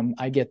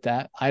 I get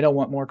that. I don't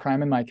want more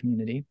crime in my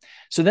community.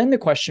 So then the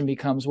question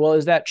becomes, well,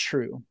 is that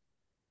true?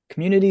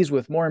 Communities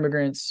with more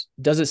immigrants,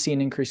 does it see an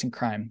increase in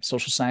crime?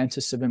 Social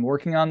scientists have been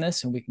working on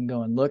this, and we can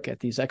go and look at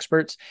these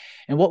experts.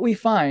 And what we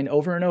find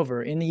over and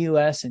over in the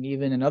US and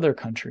even in other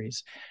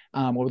countries,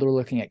 where we're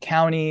looking at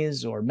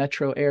counties or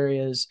metro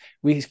areas,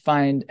 we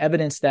find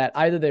evidence that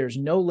either there's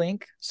no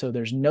link, so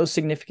there's no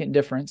significant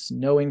difference,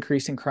 no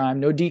increase in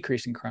crime, no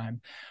decrease in crime,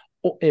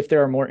 if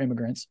there are more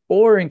immigrants,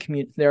 or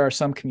there are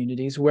some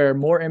communities where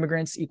more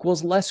immigrants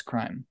equals less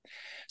crime.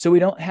 So we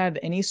don't have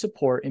any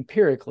support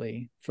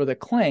empirically for the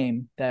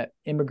claim that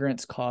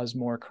immigrants cause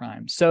more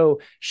crime. So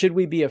should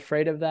we be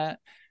afraid of that?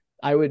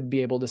 I would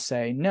be able to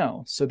say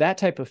no. So that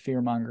type of fear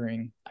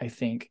mongering, I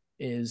think,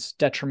 is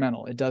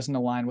detrimental. It doesn't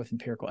align with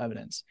empirical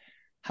evidence.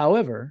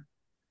 However,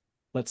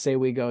 let's say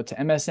we go to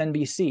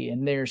MSNBC,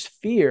 and there's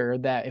fear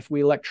that if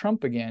we elect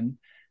Trump again,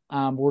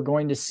 we're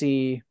going to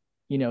see,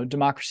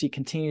 democracy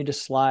continue to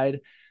slide,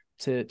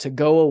 to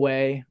go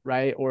away,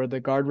 right? Or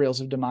the guardrails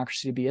of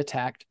democracy to be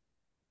attacked.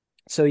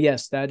 So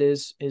yes, that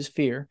is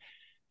fear.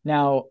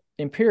 Now,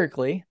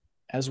 empirically,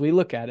 as we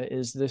look at it,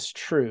 is this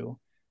true?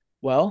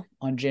 Well,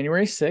 on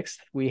January 6th,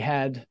 we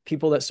had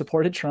people that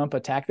supported Trump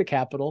attack the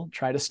Capitol,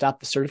 try to stop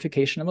the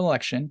certification of an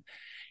election.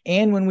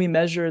 And when we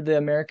measure the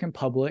American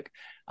public,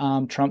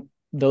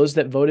 those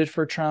that voted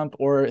for Trump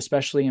or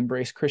especially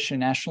embrace Christian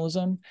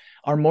nationalism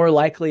are more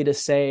likely to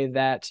say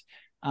that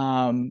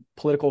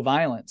political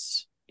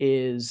violence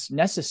is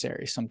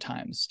necessary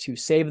sometimes to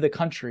save the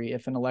country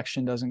if an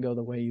election doesn't go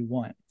the way you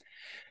want.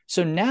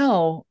 So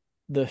now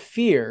the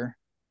fear,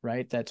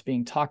 right, that's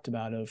being talked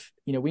about of,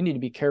 we need to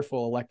be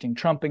careful electing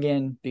Trump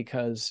again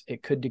because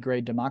it could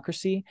degrade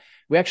democracy.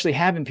 We actually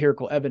have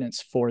empirical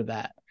evidence for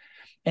that.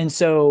 And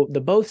so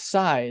the both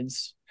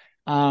sides,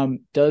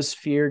 does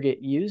fear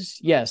get used?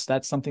 Yes,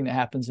 that's something that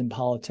happens in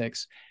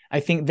politics. I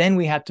think then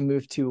we have to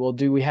move to,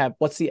 well,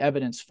 what's the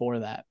evidence for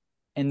that?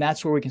 And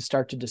that's where we can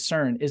start to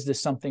discern, is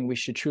this something we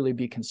should truly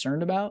be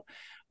concerned about?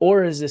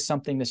 Or is this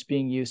something that's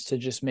being used to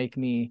just make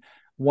me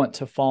want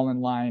to fall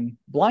in line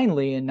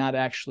blindly and not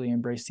actually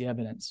embrace the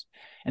evidence?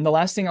 And the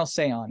last thing I'll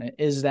say on it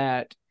is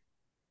that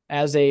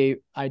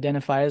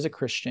identify as a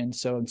Christian,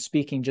 so I'm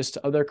speaking just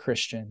to other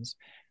Christians,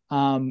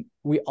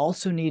 we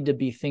also need to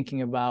be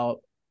thinking about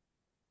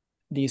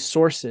these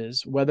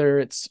sources, whether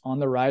it's on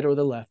the right or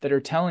the left, that are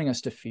telling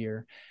us to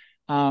fear.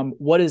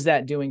 What is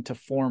that doing to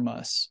form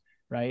us,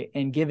 right?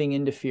 And giving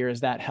into fear,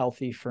 is that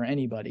healthy for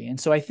anybody? And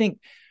so I think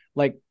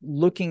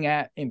looking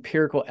at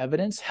empirical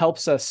evidence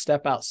helps us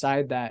step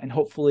outside that and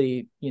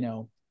hopefully,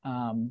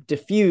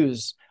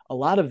 diffuse a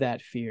lot of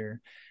that fear,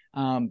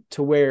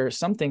 to where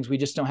some things we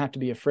just don't have to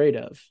be afraid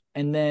of.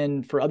 And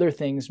then for other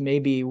things,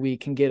 maybe we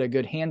can get a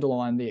good handle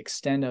on the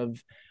extent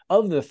of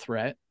the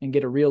threat and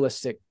get a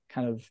realistic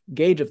kind of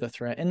gauge of the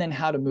threat, and then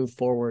how to move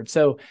forward.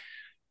 So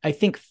I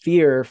think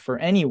fear for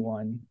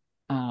anyone,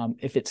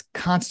 if it's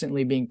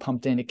constantly being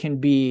pumped in, it can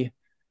be,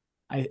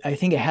 I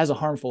think it has a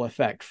harmful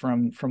effect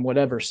from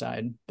whatever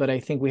side, but I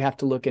think we have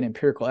to look at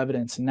empirical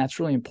evidence, and that's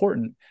really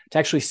important to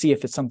actually see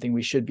if it's something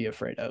we should be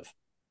afraid of.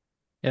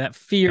 Yeah, that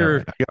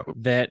fear,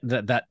 that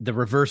the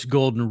reverse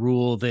golden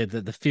rule,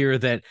 the fear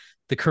that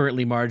the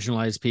currently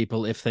marginalized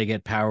people, if they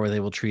get power, they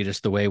will treat us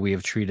the way we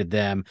have treated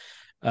them.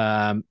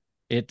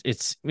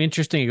 It's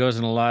interesting. It goes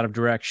in a lot of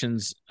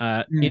directions.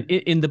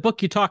 In the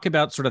book, you talk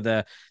about sort of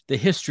the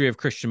history of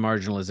Christian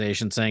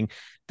marginalization, saying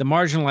the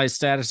marginalized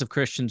status of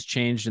Christians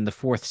changed in the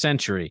 4th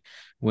century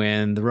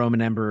when the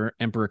Roman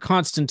Emperor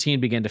Constantine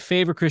began to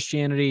favor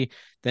Christianity,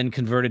 then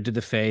converted to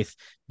the faith.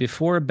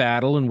 Before a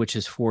battle in which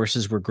his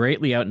forces were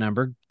greatly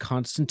outnumbered,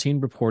 Constantine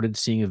reported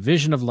seeing a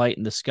vision of light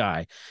in the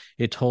sky.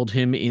 It told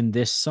him, "In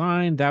this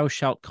sign thou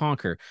shalt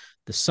conquer."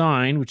 The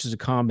sign, which is a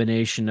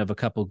combination of a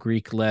couple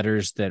Greek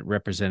letters that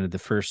represented the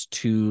first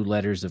 2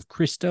 letters of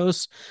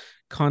Christos.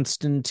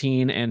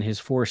 Constantine and his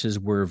forces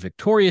were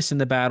victorious in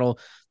the battle.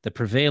 The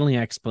prevailing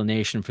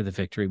explanation for the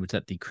victory was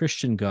that the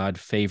Christian God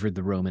favored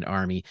the Roman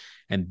army,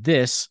 and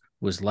this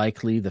was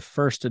likely the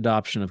first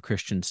adoption of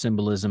Christian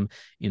symbolism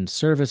in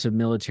service of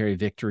military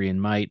victory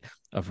and might,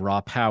 of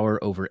raw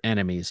power over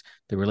enemies.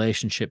 The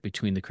relationship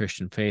between the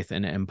Christian faith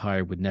and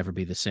empire would never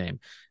be the same.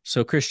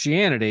 So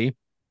Christianity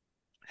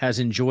has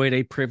enjoyed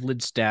a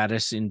privileged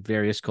status in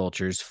various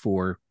cultures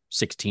for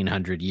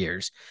 1,600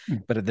 years.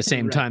 But at the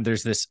same time,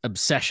 there's this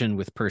obsession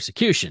with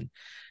persecution.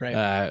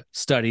 Right.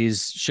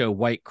 Studies show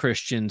white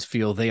Christians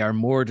feel they are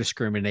more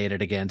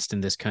discriminated against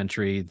in this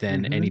country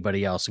than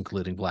anybody else,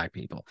 including Black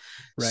people.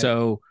 Right.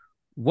 So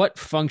what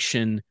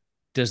function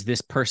does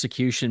this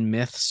persecution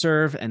myth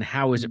serve, and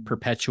how is it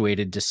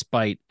perpetuated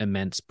despite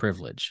immense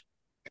privilege?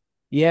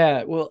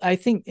 Yeah, well, I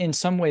think in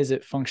some ways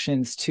it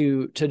functions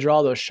to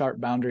draw those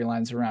sharp boundary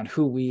lines around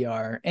who we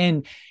are,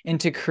 and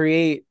to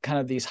create kind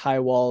of these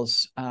high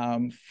walls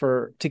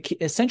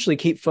essentially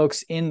keep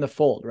folks in the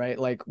fold, right?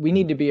 Like, we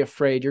need to be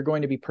afraid. You're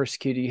going to be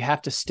persecuted. You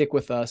have to stick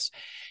with us,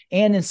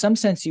 and in some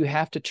sense, you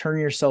have to turn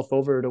yourself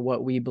over to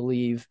what we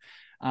believe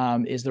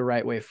is the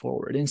right way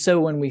forward. And so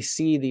when we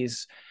see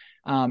these,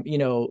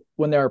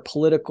 when there are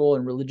political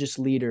and religious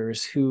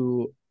leaders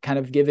who kind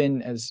of give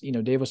in, as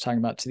Dave was talking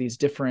about, to these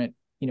different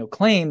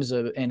claims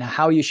of and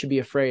how you should be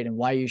afraid and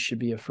why you should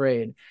be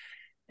afraid,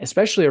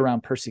 especially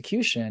around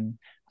persecution,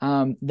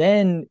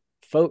 then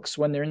folks,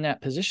 when they're in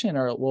that position,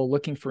 are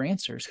looking for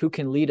answers. Who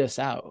can lead us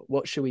out?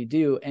 What should we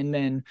do? And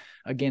then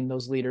again,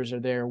 those leaders are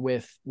there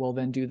with, well,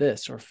 then do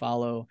this or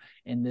follow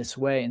in this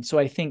way. And so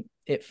I think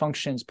it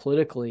functions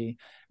politically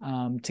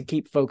to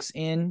keep folks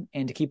in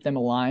and to keep them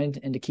aligned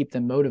and to keep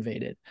them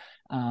motivated.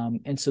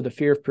 And so the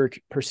fear of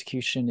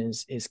persecution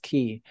is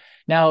key.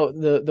 Now,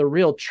 the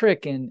real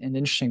trick and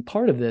interesting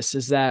part of this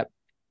is that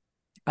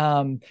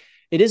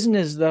it isn't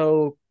as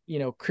though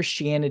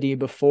Christianity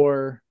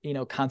before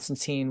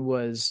Constantine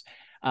was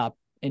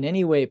in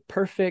any way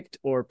perfect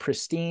or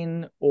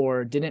pristine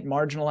or didn't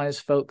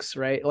marginalize folks,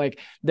 right? Like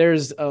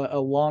there's a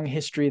long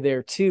history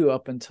there too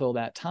up until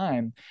that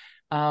time.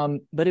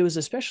 But it was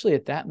especially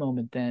at that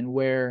moment then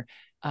where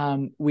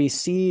we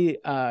see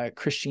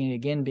Christianity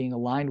again being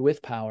aligned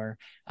with power,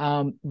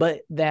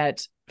 but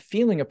that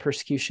feeling of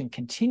persecution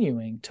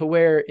continuing to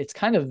where it's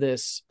kind of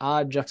this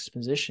odd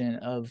juxtaposition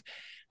of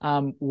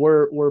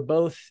we're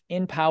both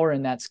in power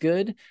and that's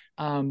good,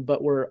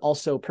 but we're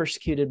also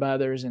persecuted by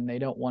others and they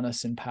don't want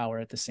us in power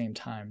at the same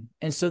time.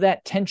 And so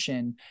that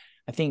tension,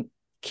 I think,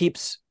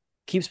 keeps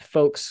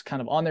folks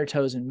kind of on their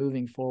toes and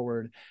moving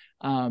forward,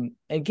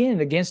 again,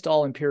 against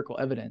all empirical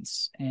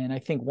evidence. And I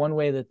think one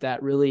way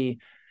that really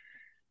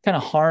kind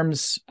of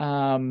harms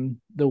the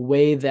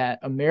way that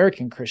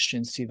American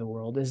Christians see the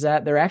world is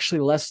that they're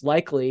actually less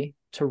likely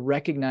to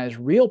recognize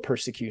real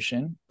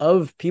persecution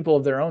of people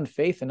of their own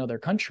faith in other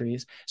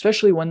countries,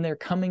 especially when they're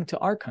coming to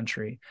our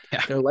country.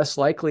 Yeah. They're less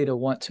likely to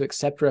want to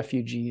accept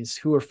refugees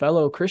who are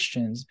fellow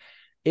Christians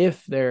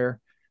if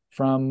they're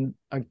from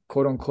a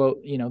quote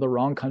unquote, the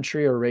wrong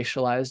country or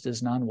racialized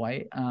as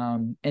non-white.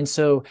 And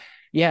so,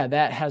 yeah,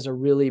 that has a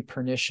really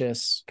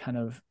pernicious kind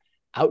of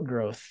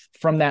outgrowth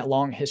from that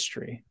long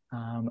history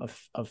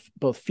of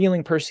both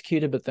feeling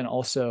persecuted, but then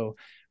also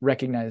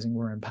recognizing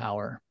we're in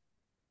power.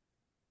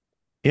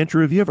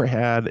 Andrew, have you ever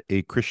had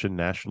a Christian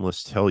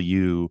nationalist tell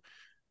you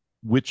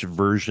which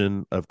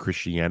version of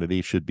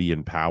Christianity should be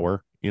in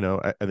power?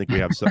 I think we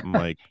have something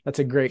like that's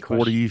a great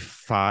question.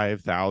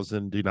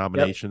 45,000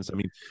 denominations. Yep. I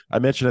mean, I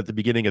mentioned at the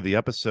beginning of the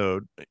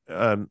episode,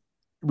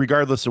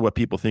 regardless of what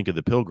people think of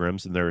the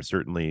Pilgrims, and there are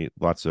certainly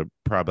lots of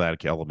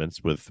problematic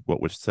elements with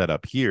what was set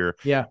up here.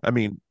 Yeah. I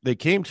mean, they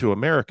came to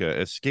America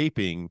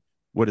escaping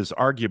what is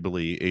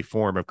arguably a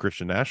form of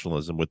Christian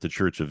nationalism with the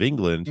Church of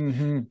England.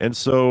 Mm-hmm. And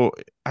so,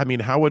 I mean,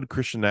 how would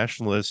Christian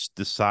nationalists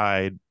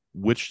decide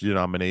which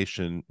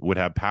denomination would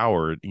have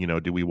power?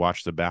 Do we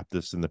watch the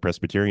Baptists and the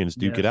Presbyterians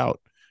duke it out?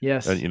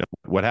 Yes. And,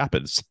 what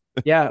happens?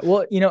 Yeah.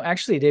 Well,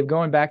 actually, Dave,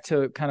 going back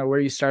to kind of where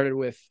you started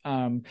with,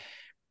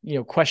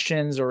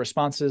 questions or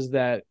responses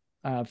that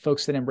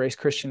folks that embrace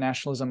Christian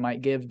nationalism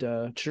might give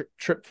to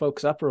trip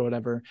folks up or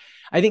whatever.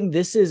 I think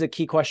this is a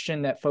key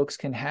question that folks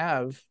can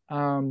have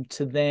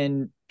to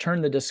then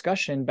turn the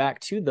discussion back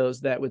to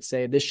those that would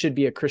say this should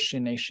be a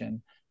Christian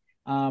nation,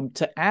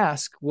 to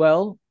ask,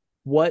 well,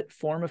 what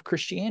form of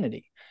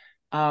Christianity?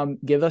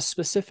 Give us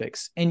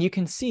specifics. And you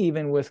can see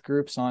even with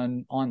groups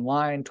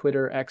online,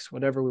 Twitter, X,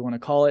 whatever we want to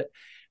call it,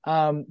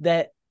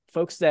 that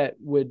folks that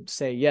would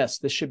say, yes,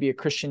 this should be a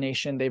Christian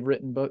nation, they've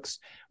written books.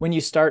 When you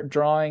start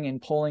drawing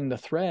and pulling the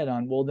thread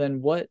on, well, then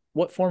what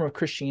form of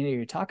Christianity are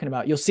you talking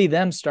about? You'll see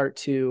them start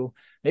to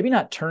maybe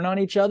not turn on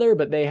each other,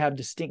 but they have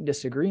distinct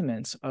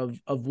disagreements of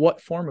what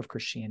form of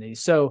Christianity.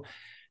 So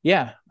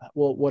yeah,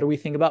 well, what do we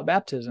think about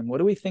baptism? What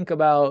do we think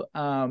about,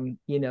 the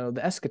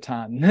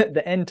eschaton,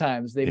 the end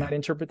times? They might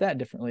interpret that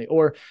differently.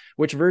 Or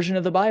which version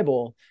of the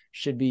Bible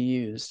should be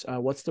used?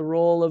 What's the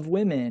role of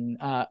women?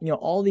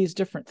 All these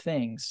different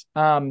things.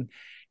 And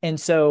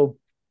so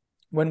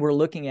when we're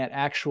looking at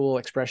actual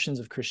expressions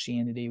of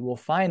Christianity, we'll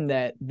find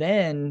that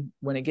then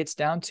when it gets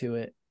down to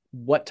it,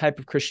 what type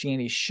of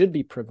Christianity should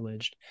be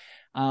privileged?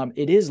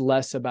 It is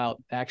less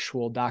about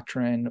actual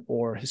doctrine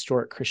or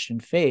historic Christian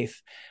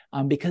faith,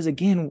 because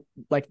again,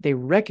 like they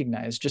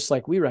recognize, just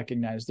like we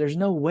recognize, there's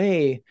no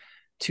way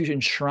to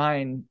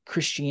enshrine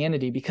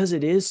Christianity because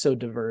it is so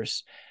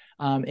diverse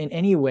in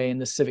any way in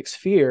the civic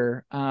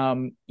sphere,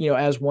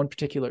 as one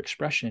particular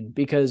expression.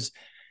 Because,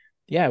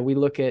 we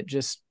look at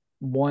just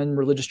one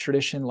religious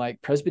tradition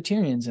like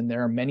Presbyterians, and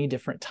there are many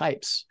different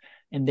types.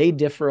 And they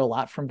differ a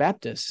lot from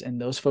Baptists,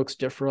 and those folks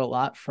differ a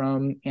lot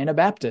from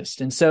Anabaptists.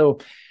 And so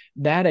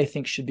that, I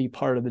think, should be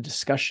part of the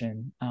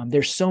discussion.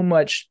 There's so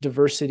much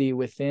diversity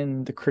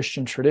within the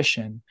Christian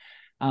tradition,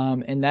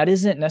 and that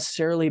isn't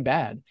necessarily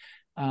bad.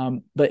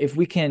 But if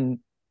we can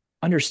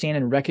understand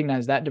and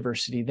recognize that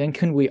diversity, then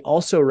can we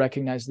also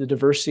recognize the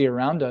diversity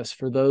around us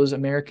for those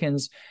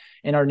Americans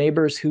and our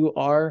neighbors who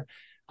are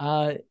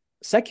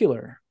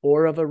secular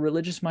or of a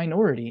religious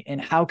minority? And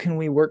how can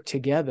we work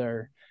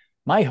together,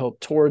 my hope,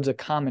 towards a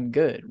common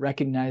good,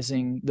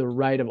 recognizing the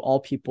right of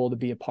all people to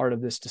be a part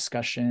of this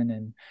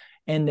discussion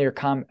and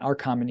our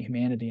common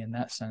humanity in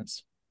that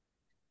sense.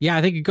 Yeah,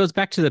 I think it goes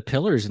back to the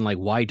pillars and like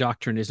why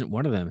doctrine isn't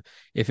one of them.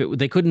 If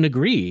they couldn't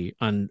agree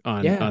on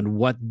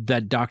what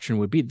that doctrine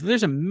would be,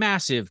 there's a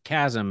massive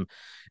chasm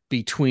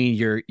between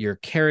your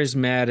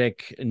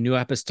charismatic New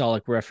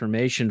Apostolic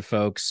Reformation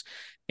folks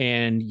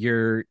and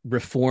your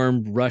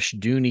Reformed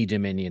Rushdoony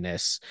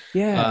Dominionists.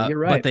 Yeah, you're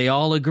right. But they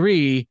all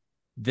agree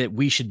that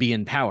we should be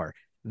in power,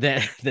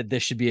 that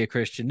this should be a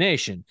Christian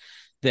nation,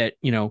 that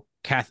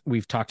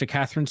we've talked to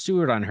Catherine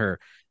Stewart on her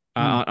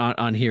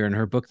on here in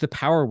her book, The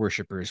Power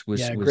Worshippers,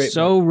 was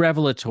so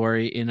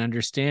revelatory in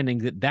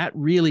understanding that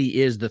really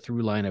is the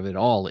through line of it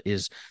all,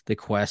 is the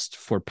quest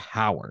for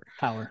power.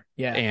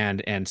 Yeah.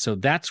 And so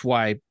that's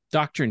why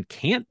doctrine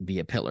can't be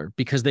a pillar,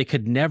 because they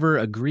could never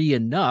agree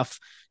enough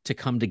to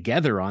come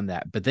together on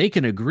that. But they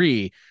can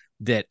agree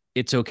that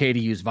it's okay to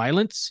use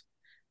violence,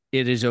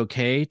 it is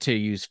okay to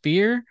use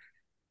fear,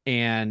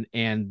 and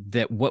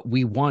that what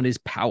we want is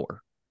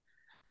power.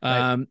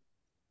 Right. Um,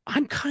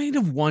 I'm kind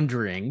of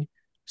wondering.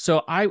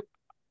 So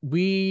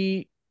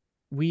we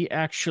we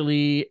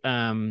actually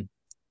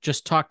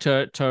just talked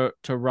to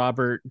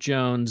Robert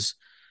Jones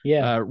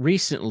Yeah.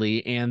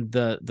 recently, and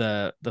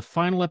the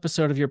final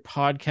episode of your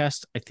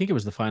podcast, I think it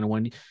was the final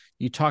one.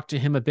 You talked to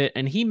him a bit,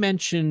 and he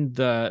mentioned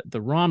the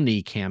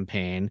Romney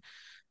campaign,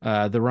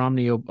 the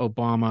Romney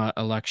Obama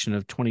election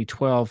of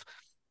 2012.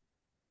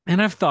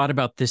 And I've thought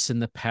about this in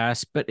the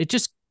past, but it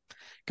just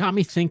got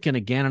me thinking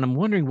again, and I'm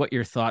wondering what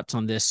your thoughts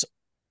on this.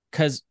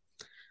 Because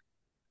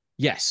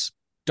yes,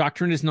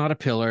 doctrine is not a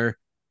pillar.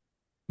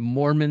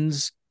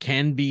 Mormons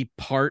can be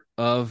part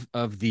of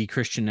the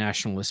Christian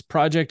nationalist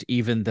project,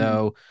 even Mhm.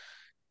 though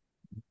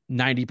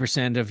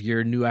 90% of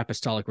your New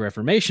Apostolic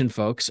Reformation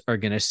folks are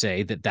going to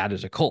say that that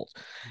is a cult.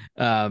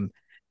 Um,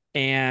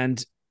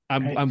 and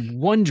Right. I'm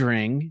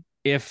wondering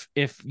if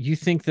you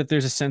think that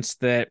there's a sense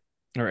that,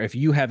 or if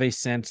you have a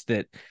sense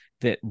that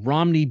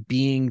Romney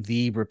being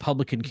the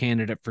Republican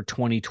candidate for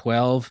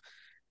 2012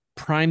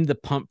 primed the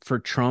pump for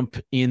Trump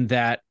in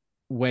that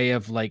way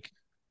of like,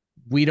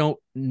 we don't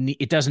need,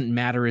 it doesn't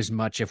matter as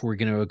much if we're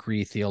going to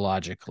agree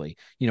theologically.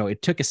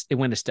 It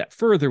went a step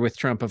further with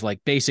Trump of like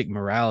basic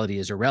morality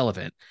is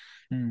irrelevant.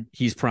 Mm.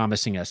 He's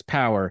promising us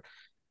power.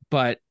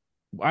 But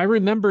I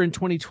remember in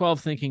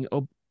 2012 thinking,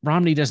 oh,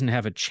 Romney doesn't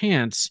have a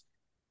chance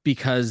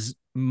because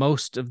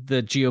most of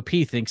the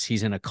GOP thinks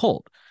he's in a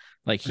cult.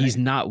 Like he's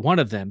Right. not one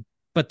of them,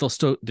 but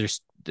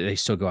they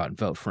still go out and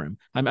vote for him.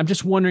 I'm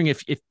just wondering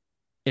if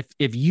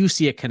you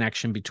see a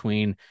connection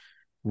between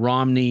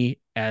Romney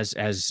as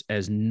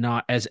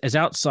not as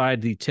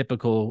outside the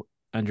typical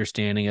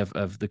understanding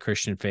of the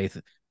Christian faith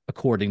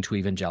according to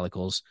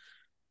evangelicals,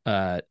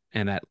 and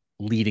that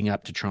leading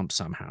up to Trump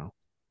somehow.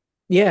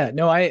 Yeah,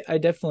 no, I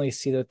definitely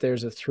see that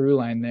there's a through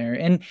line there.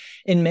 And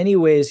in many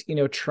ways,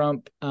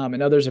 Trump,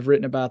 and others have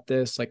written about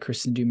this, like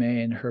Kristen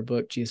Dumais in her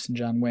book, Jesus and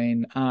John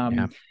Wayne.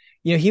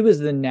 Yeah. He was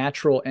the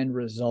natural end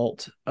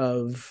result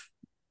of,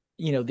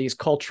 these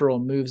cultural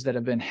moves that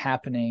have been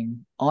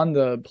happening on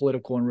the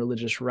political and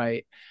religious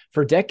right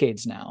for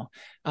decades now.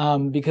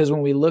 Because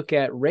when we look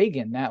at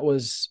Reagan, that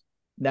was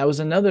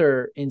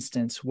another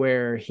instance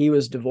where he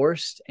was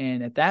divorced,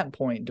 and at that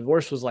point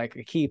divorce was like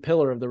a key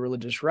pillar of the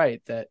religious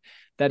right, that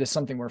is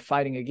something we're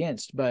fighting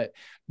against. But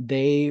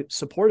they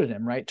supported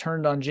him, right?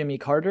 Turned on Jimmy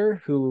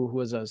Carter, who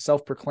was a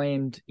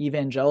self-proclaimed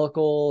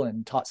evangelical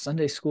and taught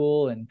Sunday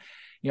school, and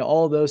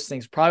all those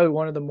things. Probably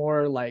one of the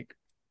more like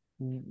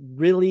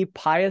really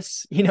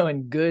pious,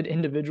 and good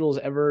individuals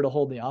ever to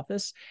hold the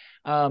office,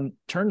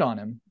 turned on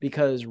him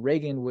because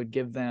Reagan would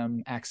give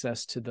them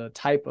access to the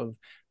type of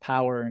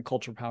power and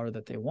cultural power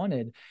that they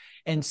wanted.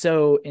 And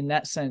so in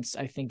that sense,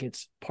 I think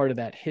it's part of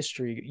that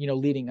history,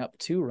 leading up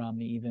to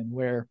Romney, even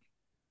where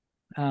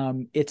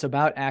it's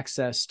about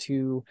access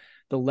to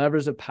the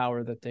levers of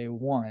power that they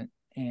want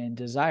and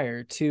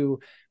desire to,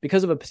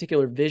 because of a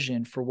particular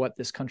vision for what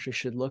this country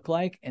should look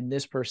like. And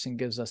this person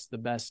gives us the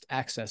best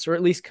access, or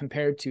at least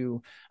compared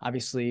to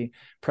obviously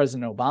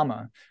President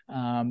Obama,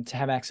 to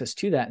have access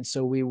to that. And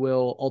so we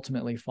will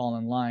ultimately fall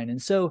in line.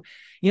 And so,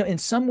 in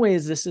some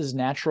ways, this is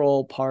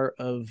natural part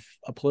of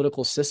a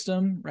political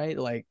system, right?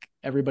 Like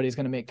everybody's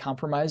going to make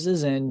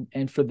compromises,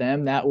 and for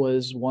them that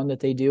was one that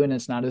they do. And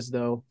it's not as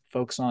though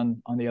folks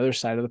on the other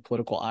side of the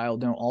political aisle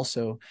don't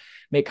also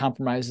make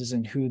compromises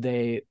in who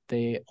they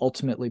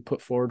ultimately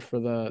put forward for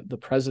the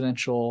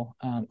presidential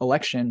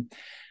election.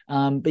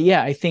 But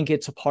yeah, I think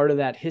it's a part of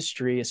that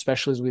history,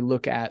 especially as we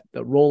look at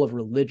the role of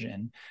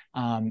religion.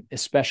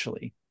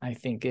 Especially, I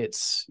think it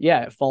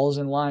falls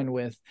in line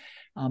with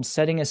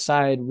setting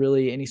aside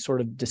really any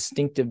sort of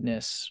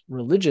distinctiveness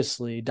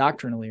religiously,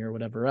 doctrinally, or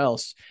whatever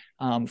else,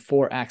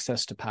 for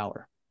access to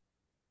power.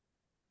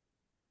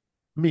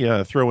 Let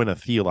me throw in a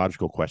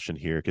theological question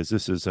here, because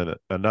this is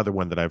another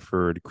one that I've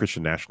heard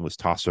Christian nationalists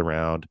toss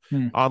around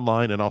Hmm.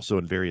 online and also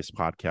in various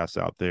podcasts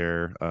out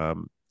there,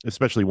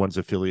 especially ones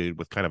affiliated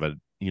with kind of a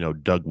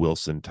Doug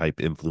Wilson type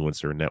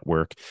influencer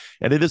network,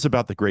 and it is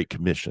about the Great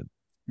Commission.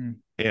 Hmm.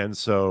 And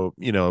so,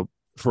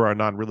 for our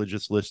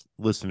non-religious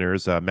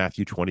listeners,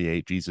 Matthew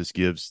 28, Jesus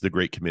gives the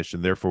Great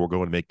Commission. Therefore, we're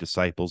going to make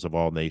disciples of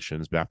all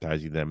nations,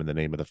 baptizing them in the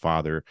name of the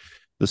Father,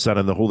 the Son,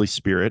 and the Holy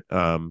Spirit.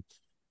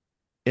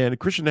 And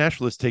Christian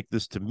nationalists take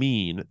this to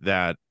mean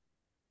that,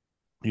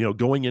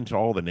 going into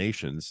all the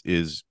nations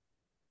is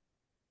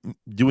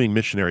doing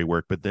missionary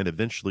work, but then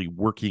eventually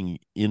working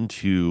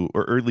into,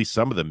 or at least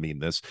some of them mean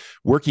this,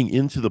 working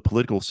into the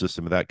political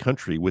system of that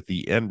country with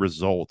the end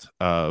result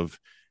of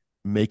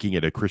making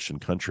it a Christian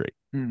country.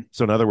 Hmm.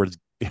 So in other words,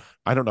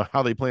 I don't know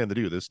how they plan to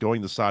do this,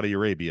 going to Saudi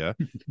Arabia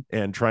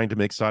and trying to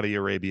make Saudi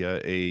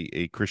Arabia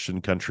a Christian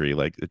country,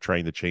 like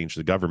trying to change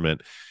the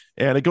government.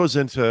 And it goes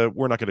into,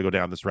 we're not going to go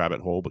down this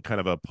rabbit hole, but kind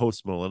of a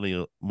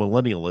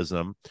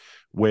post-millennialism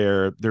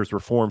where there's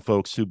reform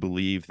folks who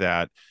believe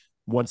that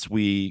once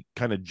we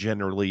kind of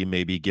generally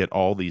maybe get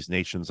all these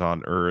nations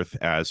on earth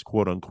as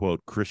quote unquote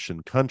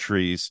Christian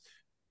countries,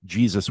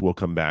 Jesus will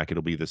come back.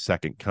 It'll be the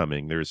second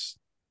coming. There's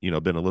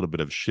been a little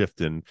bit of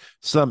shift in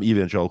some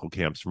evangelical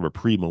camps from a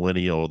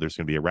premillennial, there's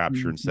going to be a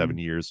rapture in 7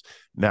 years,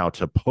 now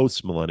to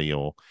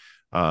post-millennial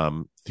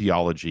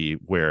theology,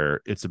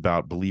 where it's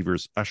about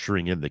believers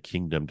ushering in the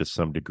kingdom to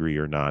some degree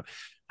or not.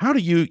 How do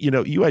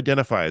you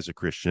identify as a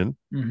Christian?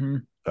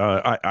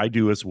 I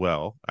do as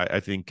well. I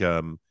think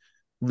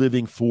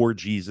living for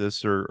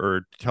Jesus,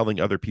 or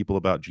telling other people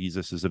about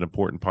Jesus, is an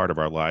important part of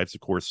our lives.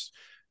 Of course,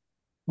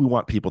 we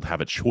want people to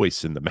have a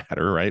choice in the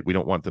matter, right? We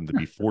don't want them to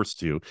be forced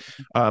to.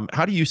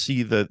 How do you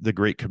see the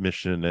Great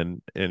Commission,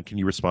 and can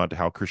you respond to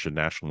how Christian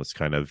nationalists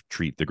kind of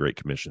treat the Great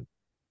Commission?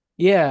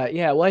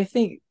 Yeah. Well, I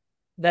think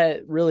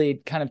that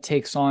really kind of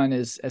takes on,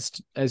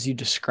 as you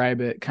describe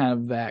it, kind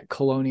of that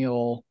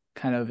colonial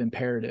kind of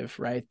imperative,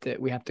 right?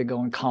 That we have to go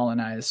and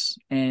colonize,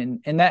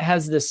 and that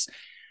has this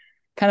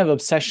kind of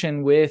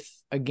obsession with,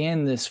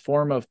 again, this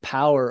form of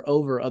power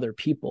over other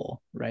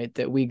people, right?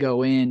 That we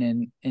go in,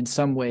 and in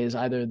some ways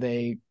either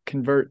they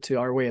convert to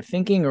our way of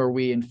thinking, or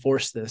we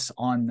enforce this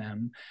on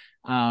them,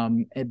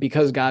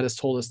 because God has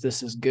told us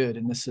this is good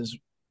and this is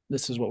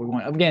what we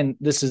want. Again,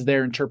 this is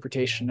their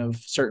interpretation of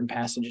certain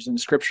passages in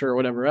Scripture or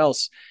whatever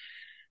else.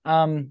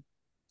 And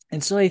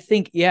so I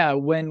think, yeah,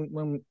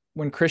 when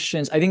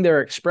Christians, I think there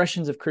are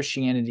expressions of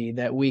Christianity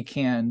that we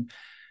can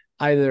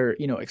either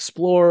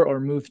explore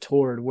or move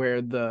toward,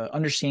 where the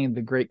understanding of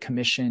the Great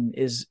Commission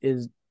is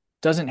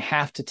doesn't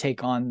have to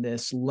take on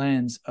this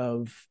lens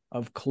of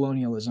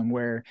colonialism,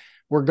 where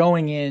we're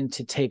going in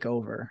to take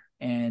over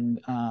and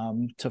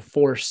to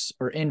force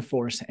or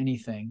enforce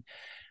anything,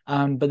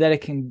 but that it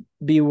can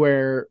be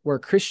where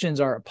Christians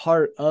are a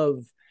part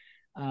of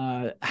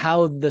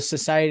how the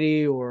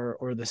society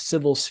or the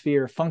civil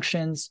sphere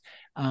functions,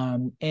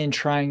 in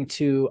trying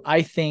to,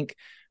 I think,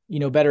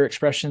 better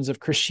expressions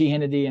of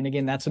Christianity. And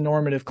again, that's a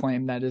normative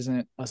claim. That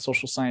isn't a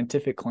social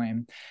scientific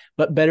claim,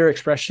 but better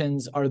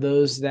expressions are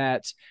those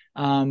that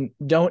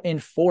don't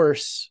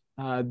enforce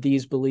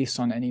these beliefs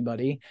on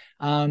anybody,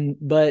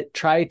 but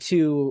try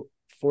to,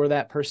 for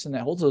that person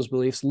that holds those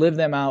beliefs, live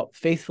them out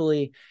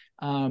faithfully,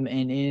 and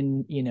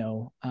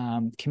in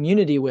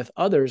community with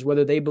others,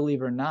 whether they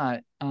believe or not,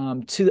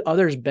 to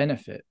others'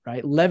 benefit,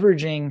 right?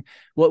 Leveraging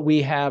what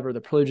we have, or the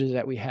privileges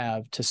that we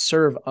have, to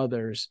serve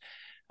others,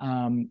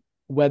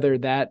 whether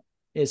that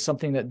is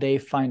something that they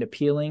find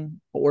appealing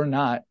or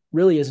not,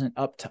 really isn't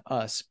up to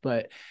us.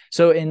 But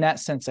so in that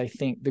sense, I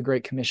think the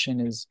Great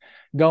Commission is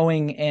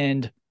going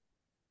and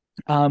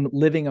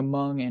living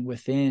among and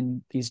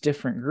within these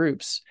different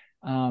groups,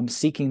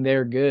 seeking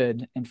their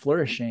good and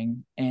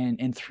flourishing,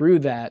 and through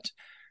that,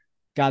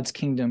 God's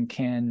kingdom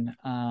can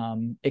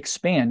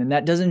expand. And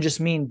that doesn't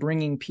just mean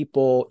bringing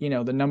people,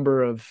 the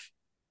number of,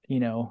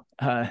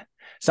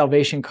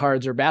 salvation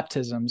cards or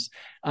baptisms,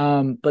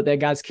 but that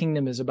God's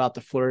kingdom is about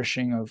the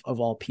flourishing of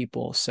all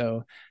people.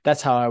 So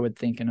that's how I would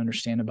think and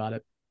understand about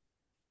it.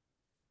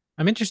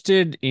 I'm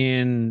interested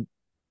in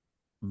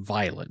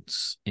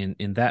violence,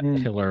 in that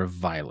pillar of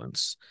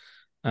violence,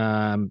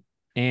 and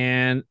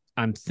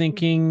I'm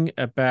thinking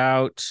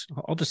about,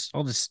 I'll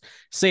just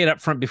say it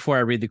up front before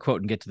I read the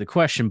quote and get to the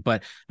question,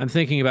 but I'm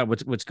thinking about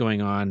what's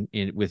going on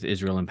with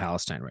Israel and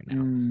Palestine right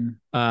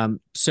now.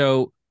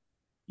 So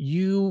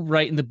you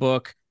write in the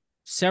book,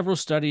 several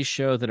studies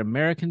show that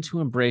Americans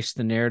who embrace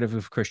the narrative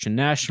of Christian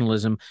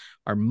nationalism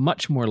are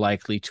much more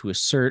likely to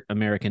assert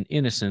American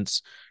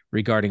innocence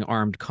regarding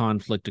armed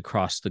conflict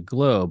across the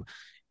globe.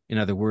 In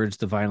other words,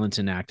 the violence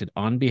enacted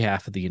on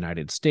behalf of the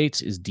United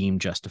States is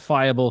deemed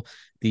justifiable.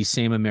 These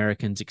same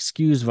Americans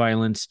excuse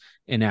violence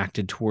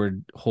enacted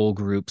toward whole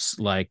groups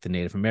like the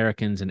Native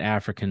Americans and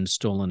Africans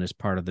stolen as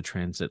part of the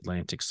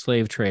transatlantic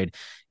slave trade.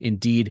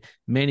 Indeed,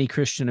 many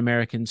Christian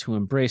Americans who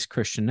embrace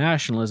Christian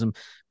nationalism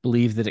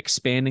believe that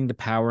expanding the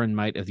power and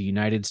might of the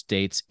United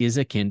States is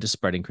akin to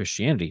spreading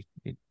Christianity,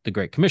 the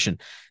Great Commission,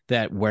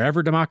 that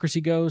wherever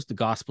democracy goes, the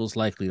gospel is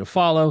likely to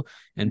follow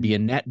and be a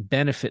net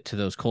benefit to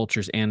those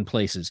cultures and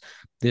places.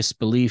 This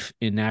belief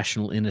in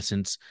national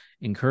innocence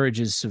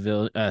encourages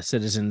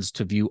citizens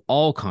to view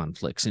all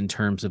conflicts in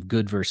terms of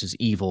good versus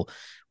evil.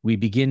 We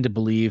begin to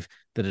believe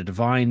that a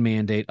divine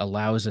mandate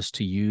allows us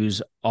to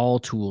use all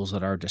tools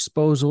at our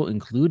disposal,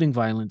 including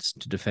violence,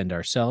 to defend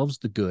ourselves,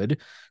 the good,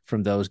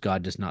 from those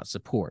God does not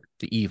support,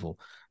 the evil.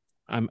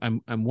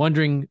 I'm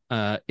wondering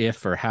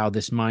if or how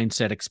this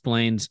mindset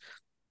explains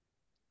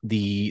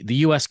the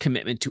U.S.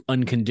 commitment to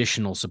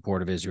unconditional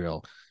support of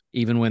Israel,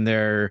 even when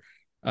their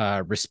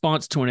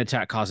response to an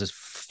attack causes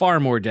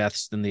far more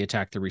deaths than the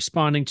attack they're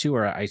responding to.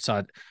 Or I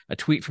saw a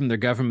tweet from their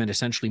government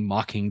essentially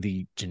mocking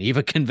the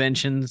Geneva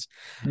Conventions.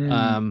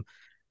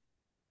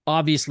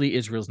 Obviously,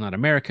 Israel's not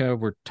America.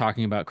 We're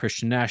talking about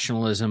Christian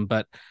nationalism,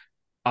 but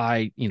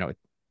I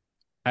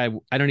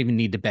don't even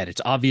need to bet.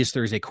 It's obvious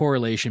there's a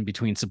correlation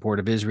between support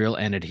of Israel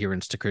and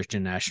adherence to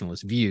Christian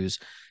nationalist views.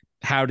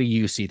 How do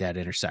you see that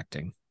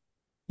intersecting?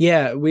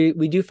 Yeah,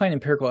 we do find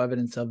empirical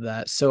evidence of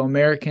that. So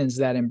Americans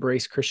that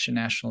embrace Christian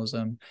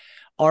nationalism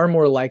are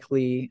more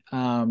likely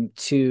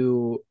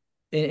to,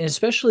 and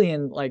especially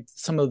in like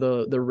some of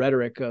the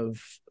rhetoric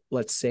of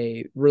let's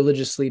say,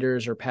 religious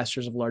leaders or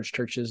pastors of large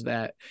churches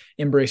that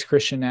embrace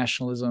Christian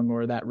nationalism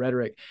or that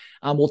rhetoric,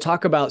 will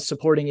talk about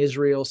supporting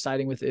Israel,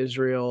 siding with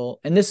Israel.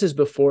 And this is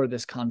before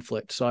this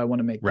conflict, so I want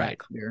to make that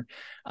clear.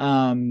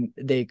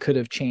 They could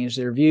have changed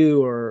their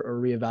view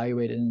or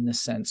reevaluated in this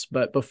sense.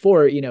 But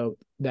before,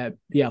 that,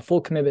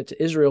 full commitment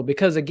to Israel,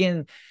 because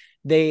again,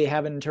 they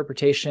have an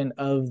interpretation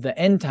of the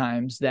end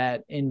times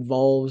that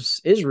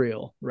involves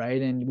Israel, right?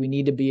 And we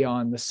need to be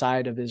on the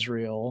side of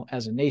Israel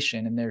as a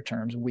nation, in their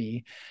terms,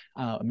 we,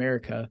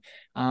 America,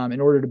 in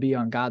order to be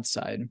on God's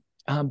side.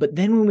 But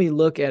then when we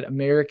look at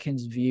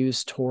Americans'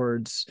 views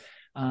towards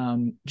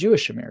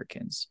Jewish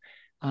Americans,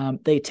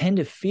 they tend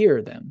to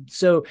fear them.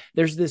 So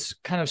there's this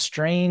kind of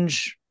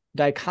strange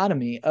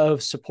dichotomy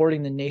of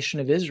supporting the nation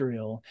of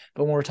Israel.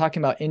 But when we're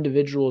talking about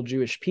individual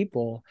Jewish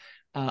people,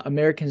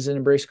 Americans that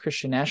embrace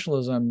Christian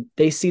nationalism,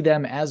 they see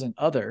them as an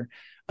other,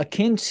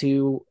 akin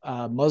to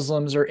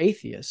Muslims or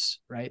atheists,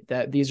 right?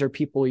 That these are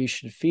people you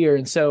should fear.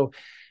 And so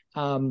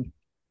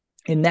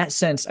in that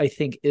sense, I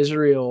think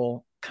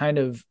Israel kind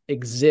of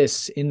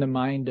exists in the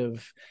mind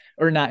of,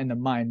 or not in the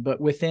mind, but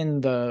within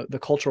the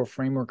cultural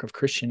framework of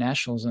Christian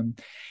nationalism.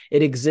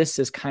 It exists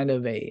as kind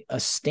of a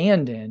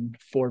stand-in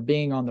for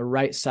being on the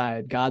right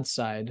side, God's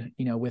side,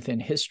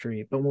 within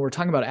history. But when we're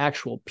talking about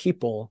actual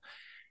people,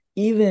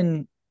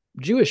 even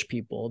Jewish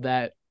people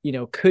that,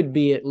 could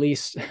be at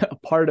least a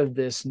part of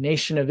this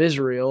nation of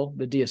Israel,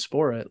 the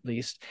diaspora at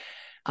least,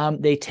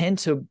 they tend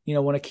to,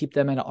 want to keep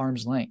them at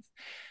arm's length.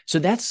 So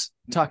that's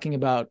talking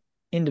about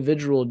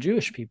individual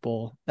Jewish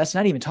people. That's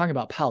not even talking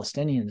about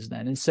Palestinians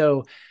then. And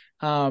so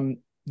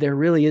there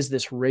really is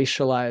this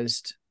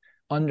racialized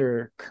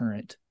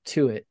undercurrent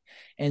to it.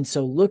 And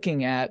so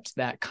looking at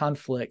that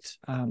conflict,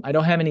 I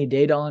don't have any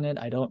data on it.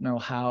 I don't know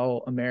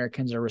how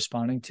Americans are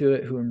responding to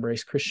it who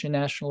embrace Christian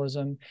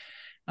nationalism.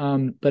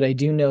 But I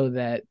do know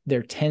that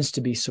there tends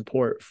to be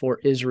support for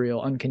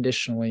Israel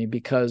unconditionally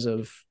because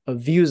of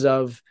views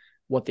of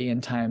what the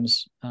end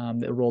times,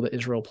 the role that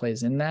Israel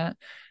plays in that.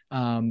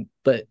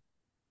 But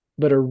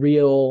a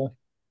real,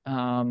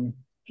 trying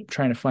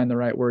to find the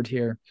right word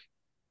here,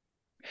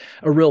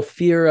 a real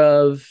fear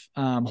of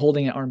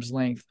holding at arm's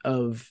length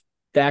of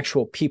the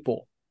actual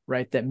people,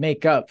 right, that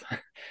make up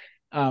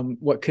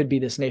what could be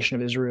this nation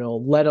of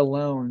Israel, let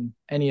alone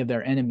any of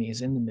their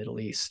enemies in the Middle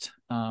East,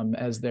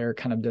 as they're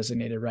kind of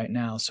designated right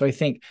now. So I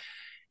think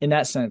in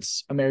that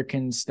sense,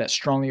 Americans that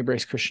strongly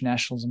embrace Christian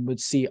nationalism would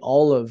see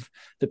all of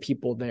the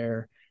people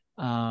there,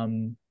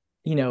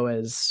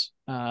 as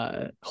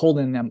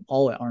holding them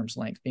all at arm's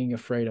length, being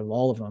afraid of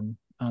all of them,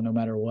 no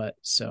matter what.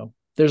 So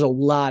there's a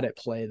lot at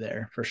play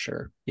there for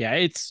sure. Yeah,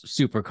 it's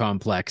super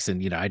complex.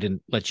 And, I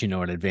didn't let you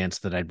know in advance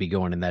that I'd be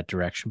going in that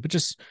direction, but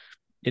just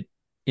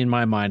in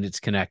my mind, it's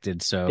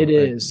connected. So it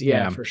is.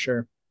 Yeah, for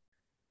sure.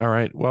 All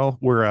right. Well,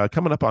 we're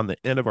coming up on the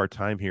end of our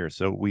time here.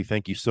 So we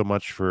thank you so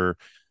much for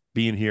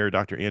being here,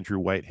 Dr. Andrew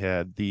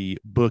Whitehead. The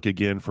book,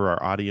 again, for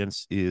our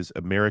audience is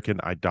American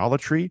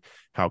Idolatry: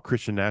 How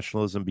Christian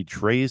Nationalism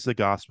Betrays the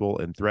Gospel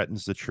and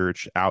Threatens the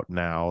Church, out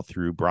now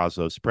through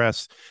Brazos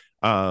Press.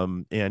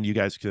 And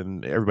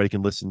everybody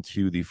can listen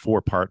to the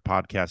 4-part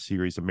podcast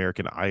series,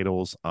 American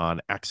Idols,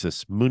 on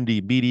Axis Mundi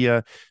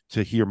Media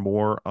to hear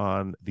more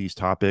on these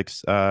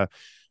topics.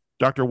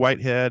 Dr.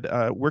 Whitehead,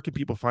 where can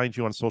people find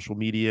you on social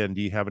media? And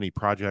do you have any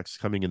projects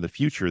coming in the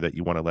future that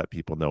you want to let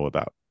people know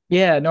about?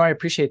 Yeah, no, I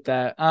appreciate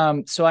that.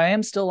 So I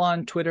am still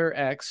on Twitter,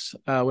 X,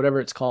 whatever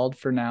it's called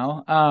for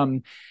now.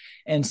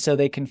 And so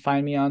they can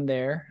find me on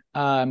there.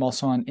 I'm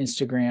also on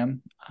Instagram.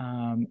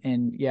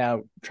 And yeah,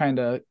 trying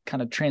to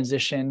kind of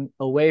transition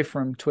away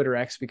from Twitter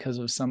X because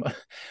of some of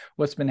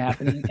what's been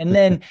happening. And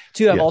then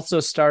too, I've also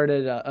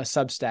started a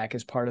Substack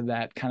as part of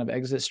that kind of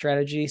exit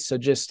strategy. So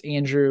just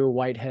Andrew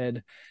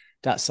Whitehead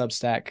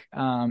 .substack.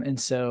 And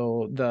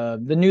so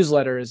the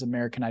newsletter is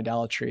American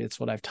Idolatry. It's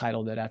what I've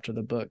titled it after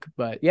the book.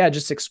 But yeah,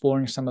 just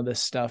exploring some of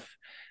this stuff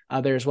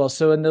there as well.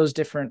 So in those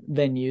different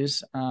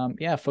venues,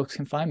 folks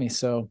can find me.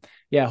 So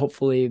yeah,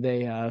 hopefully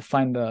they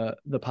find the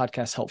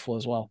podcast helpful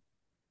as well.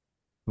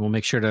 We'll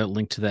make sure to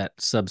link to that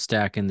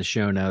Substack in the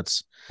show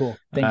notes. Cool.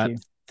 Thank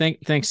you.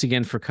 Thanks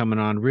again for coming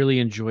on. Really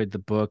enjoyed the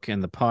book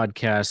and the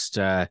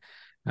podcast.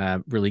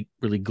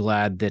 Really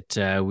glad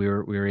that we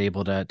were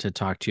able to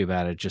talk to you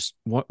about it. Just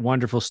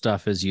wonderful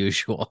stuff as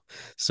usual.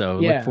 So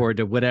look forward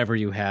to whatever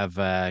you have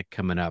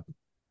coming up.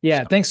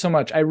 Yeah, thanks so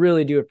much. I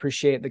really do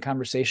appreciate the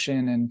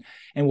conversation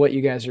and what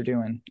you guys are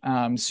doing.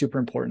 Super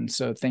important.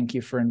 So thank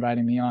you for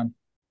inviting me on.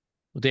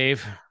 Well,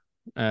 Dave.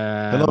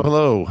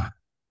 Hello.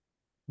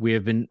 We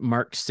have been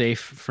marked safe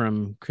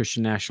from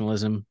Christian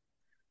nationalism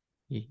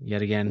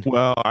yet again.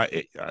 Well,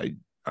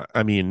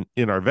 I mean,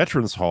 in our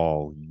Veterans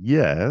Hall,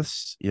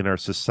 yes. In our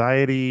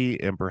society,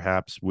 and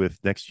perhaps with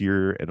next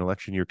year, an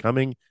election year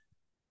coming,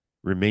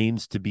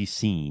 remains to be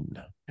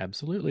seen.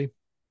 Absolutely.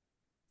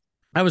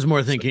 I was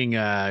more thinking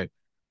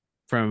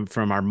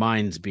from our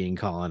minds being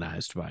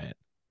colonized by it.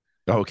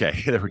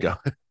 Okay, there we go.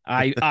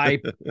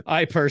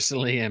 I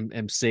personally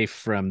am safe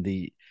from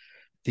the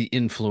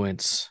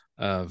influence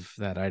of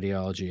that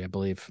ideology. I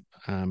believe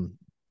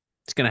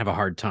it's going to have a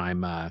hard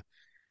time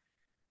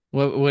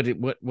What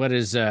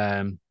does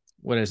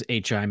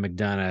H.I.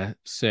 McDonough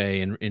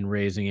say in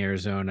Raising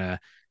Arizona?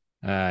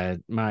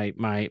 My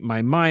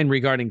mind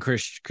regarding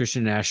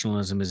Christian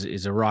nationalism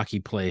is a rocky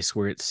place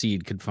where its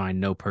seed could find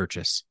no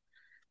purchase.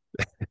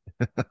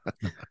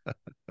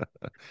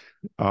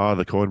 Oh,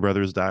 the Coen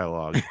Brothers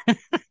dialogue.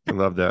 I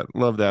love that.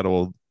 Love that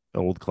old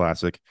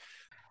classic.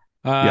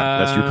 Yeah,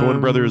 that's your Coen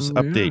Brothers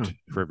update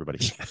for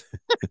everybody.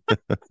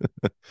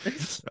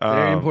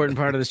 Very important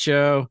part of the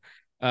show.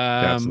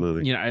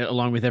 Absolutely.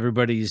 Along with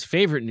everybody's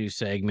favorite new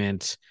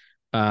segment,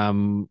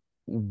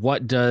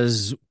 what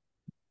does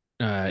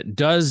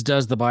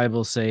the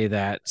Bible say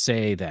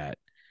that?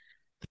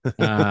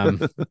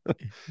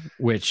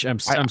 Which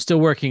I'm still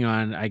working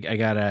on. I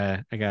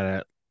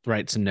gotta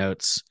write some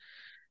notes,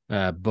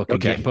 book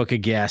a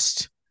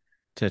guest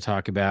to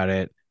talk about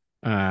it.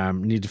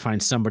 Need to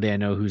find somebody I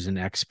know who's an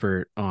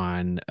expert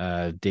on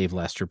Dave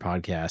Lester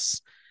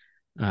podcasts.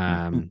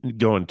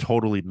 Going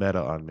totally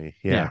meta on me.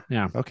 Yeah.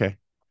 Okay.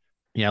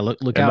 Yeah, look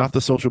and out. Not the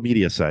social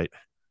media site.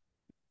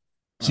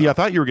 See, I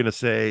thought you were going to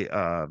say,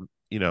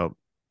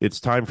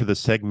 it's time for the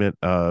segment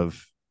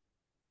of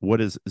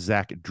what is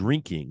Zach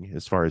drinking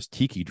as far as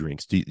tiki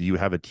drinks. Do you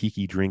have a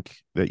tiki drink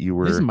that you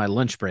were? This is my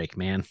lunch break,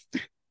 man.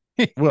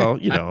 Well,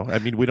 I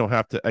mean, we don't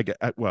have to.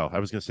 I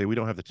was going to say we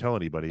don't have to tell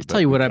anybody. I'll tell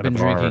you what I've been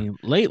drinking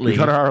lately. We've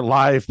got our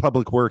live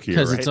public work here,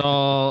 because right? it's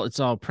all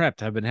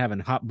prepped. I've been having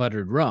hot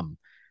buttered rum.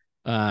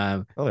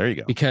 Oh, there you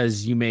go.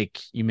 Because you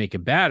make a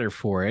batter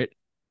for it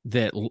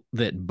that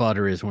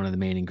butter is one of the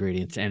main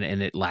ingredients, and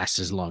it lasts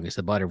as long as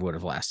the butter would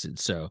have lasted.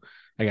 So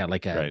I got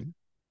like a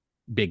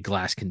big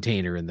glass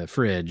container in the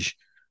fridge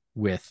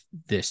with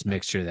this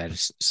mixture that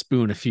is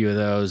spoon a few of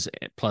those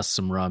plus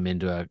some rum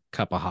into a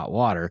cup of hot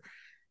water,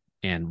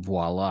 and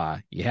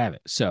voila, you have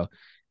it. So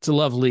it's a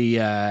lovely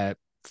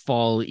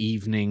fall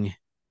evening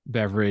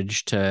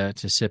beverage to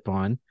sip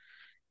on.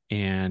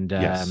 And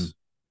yes.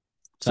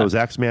 So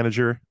Zach's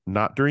manager,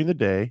 not during the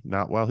day,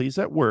 not while he's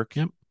at work.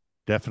 Yep.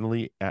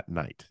 Definitely at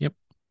night. Yep.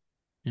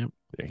 There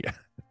you go.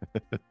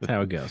 That's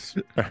how it goes.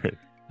 All right.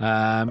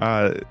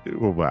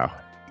 Well, wow.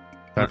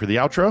 Time for the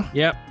outro?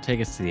 Yep. Take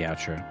us to the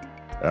outro.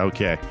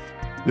 Okay.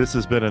 This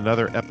has been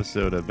another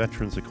episode of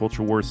Veterans of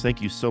Culture Wars.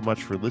 Thank you so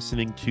much for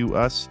listening to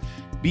us.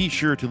 Be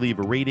sure to leave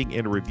a rating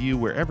and a review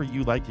wherever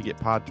you like to get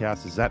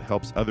podcasts, as that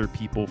helps other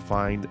people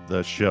find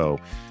the show.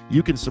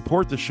 You can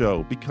support the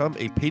show. Become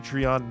a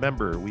Patreon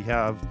member. We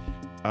have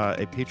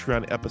a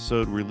Patreon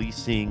episode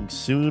releasing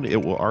soon.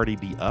 It will already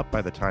be up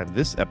by the time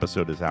this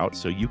episode is out,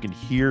 so you can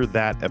hear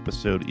that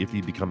episode if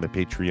you become a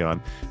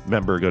Patreon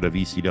member. Go to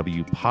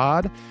VCW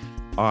Pod.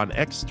 On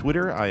X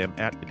Twitter, I am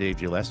at Dave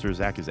J. Lester.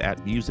 Zach is at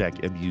Muzak,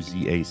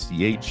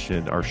 Muzach,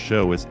 and our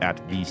show is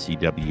at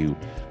VCW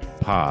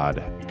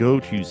Pod. Go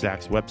to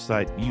Zach's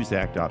website,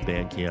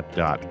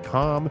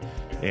 muzak.bandcamp.com,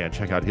 and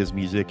check out his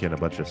music and a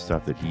bunch of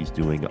stuff that he's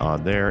doing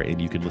on there. And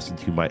you can listen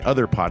to my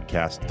other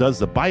podcast, Does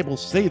the Bible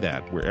Say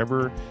That?,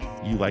 wherever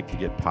you like to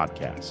get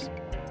podcasts.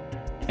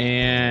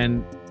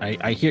 And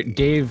I hear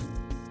Dave,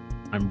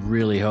 I'm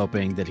really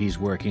hoping that he's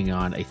working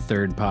on a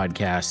third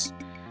podcast.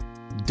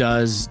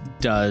 Does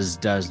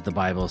the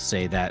Bible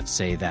say that?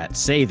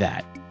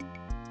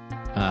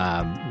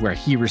 Where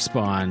he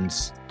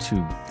responds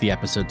to the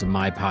episodes of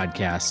my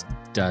podcast,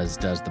 Does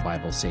the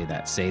Bible say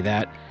that?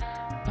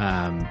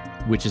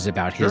 Which is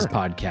about his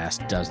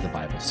podcast, Does the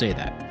Bible Say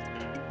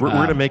That? We're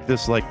going to make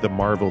this like the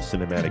Marvel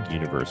Cinematic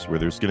Universe, where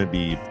there's going to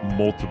be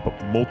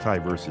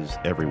multiverses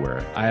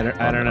everywhere. I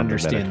don't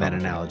understand that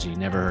analogy.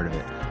 Never heard of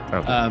it.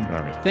 Okay. All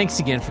right.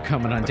 Thanks again for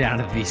coming on down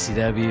to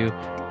VCW.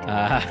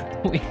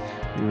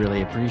 We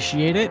really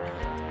appreciate it.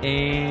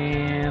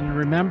 And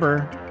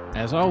remember,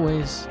 as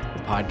always,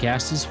 the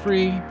podcast is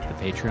free. The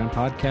Patreon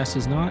podcast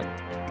is not.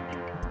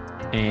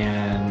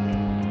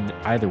 And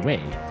either way,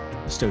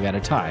 you still got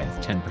a tithe,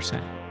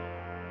 10%.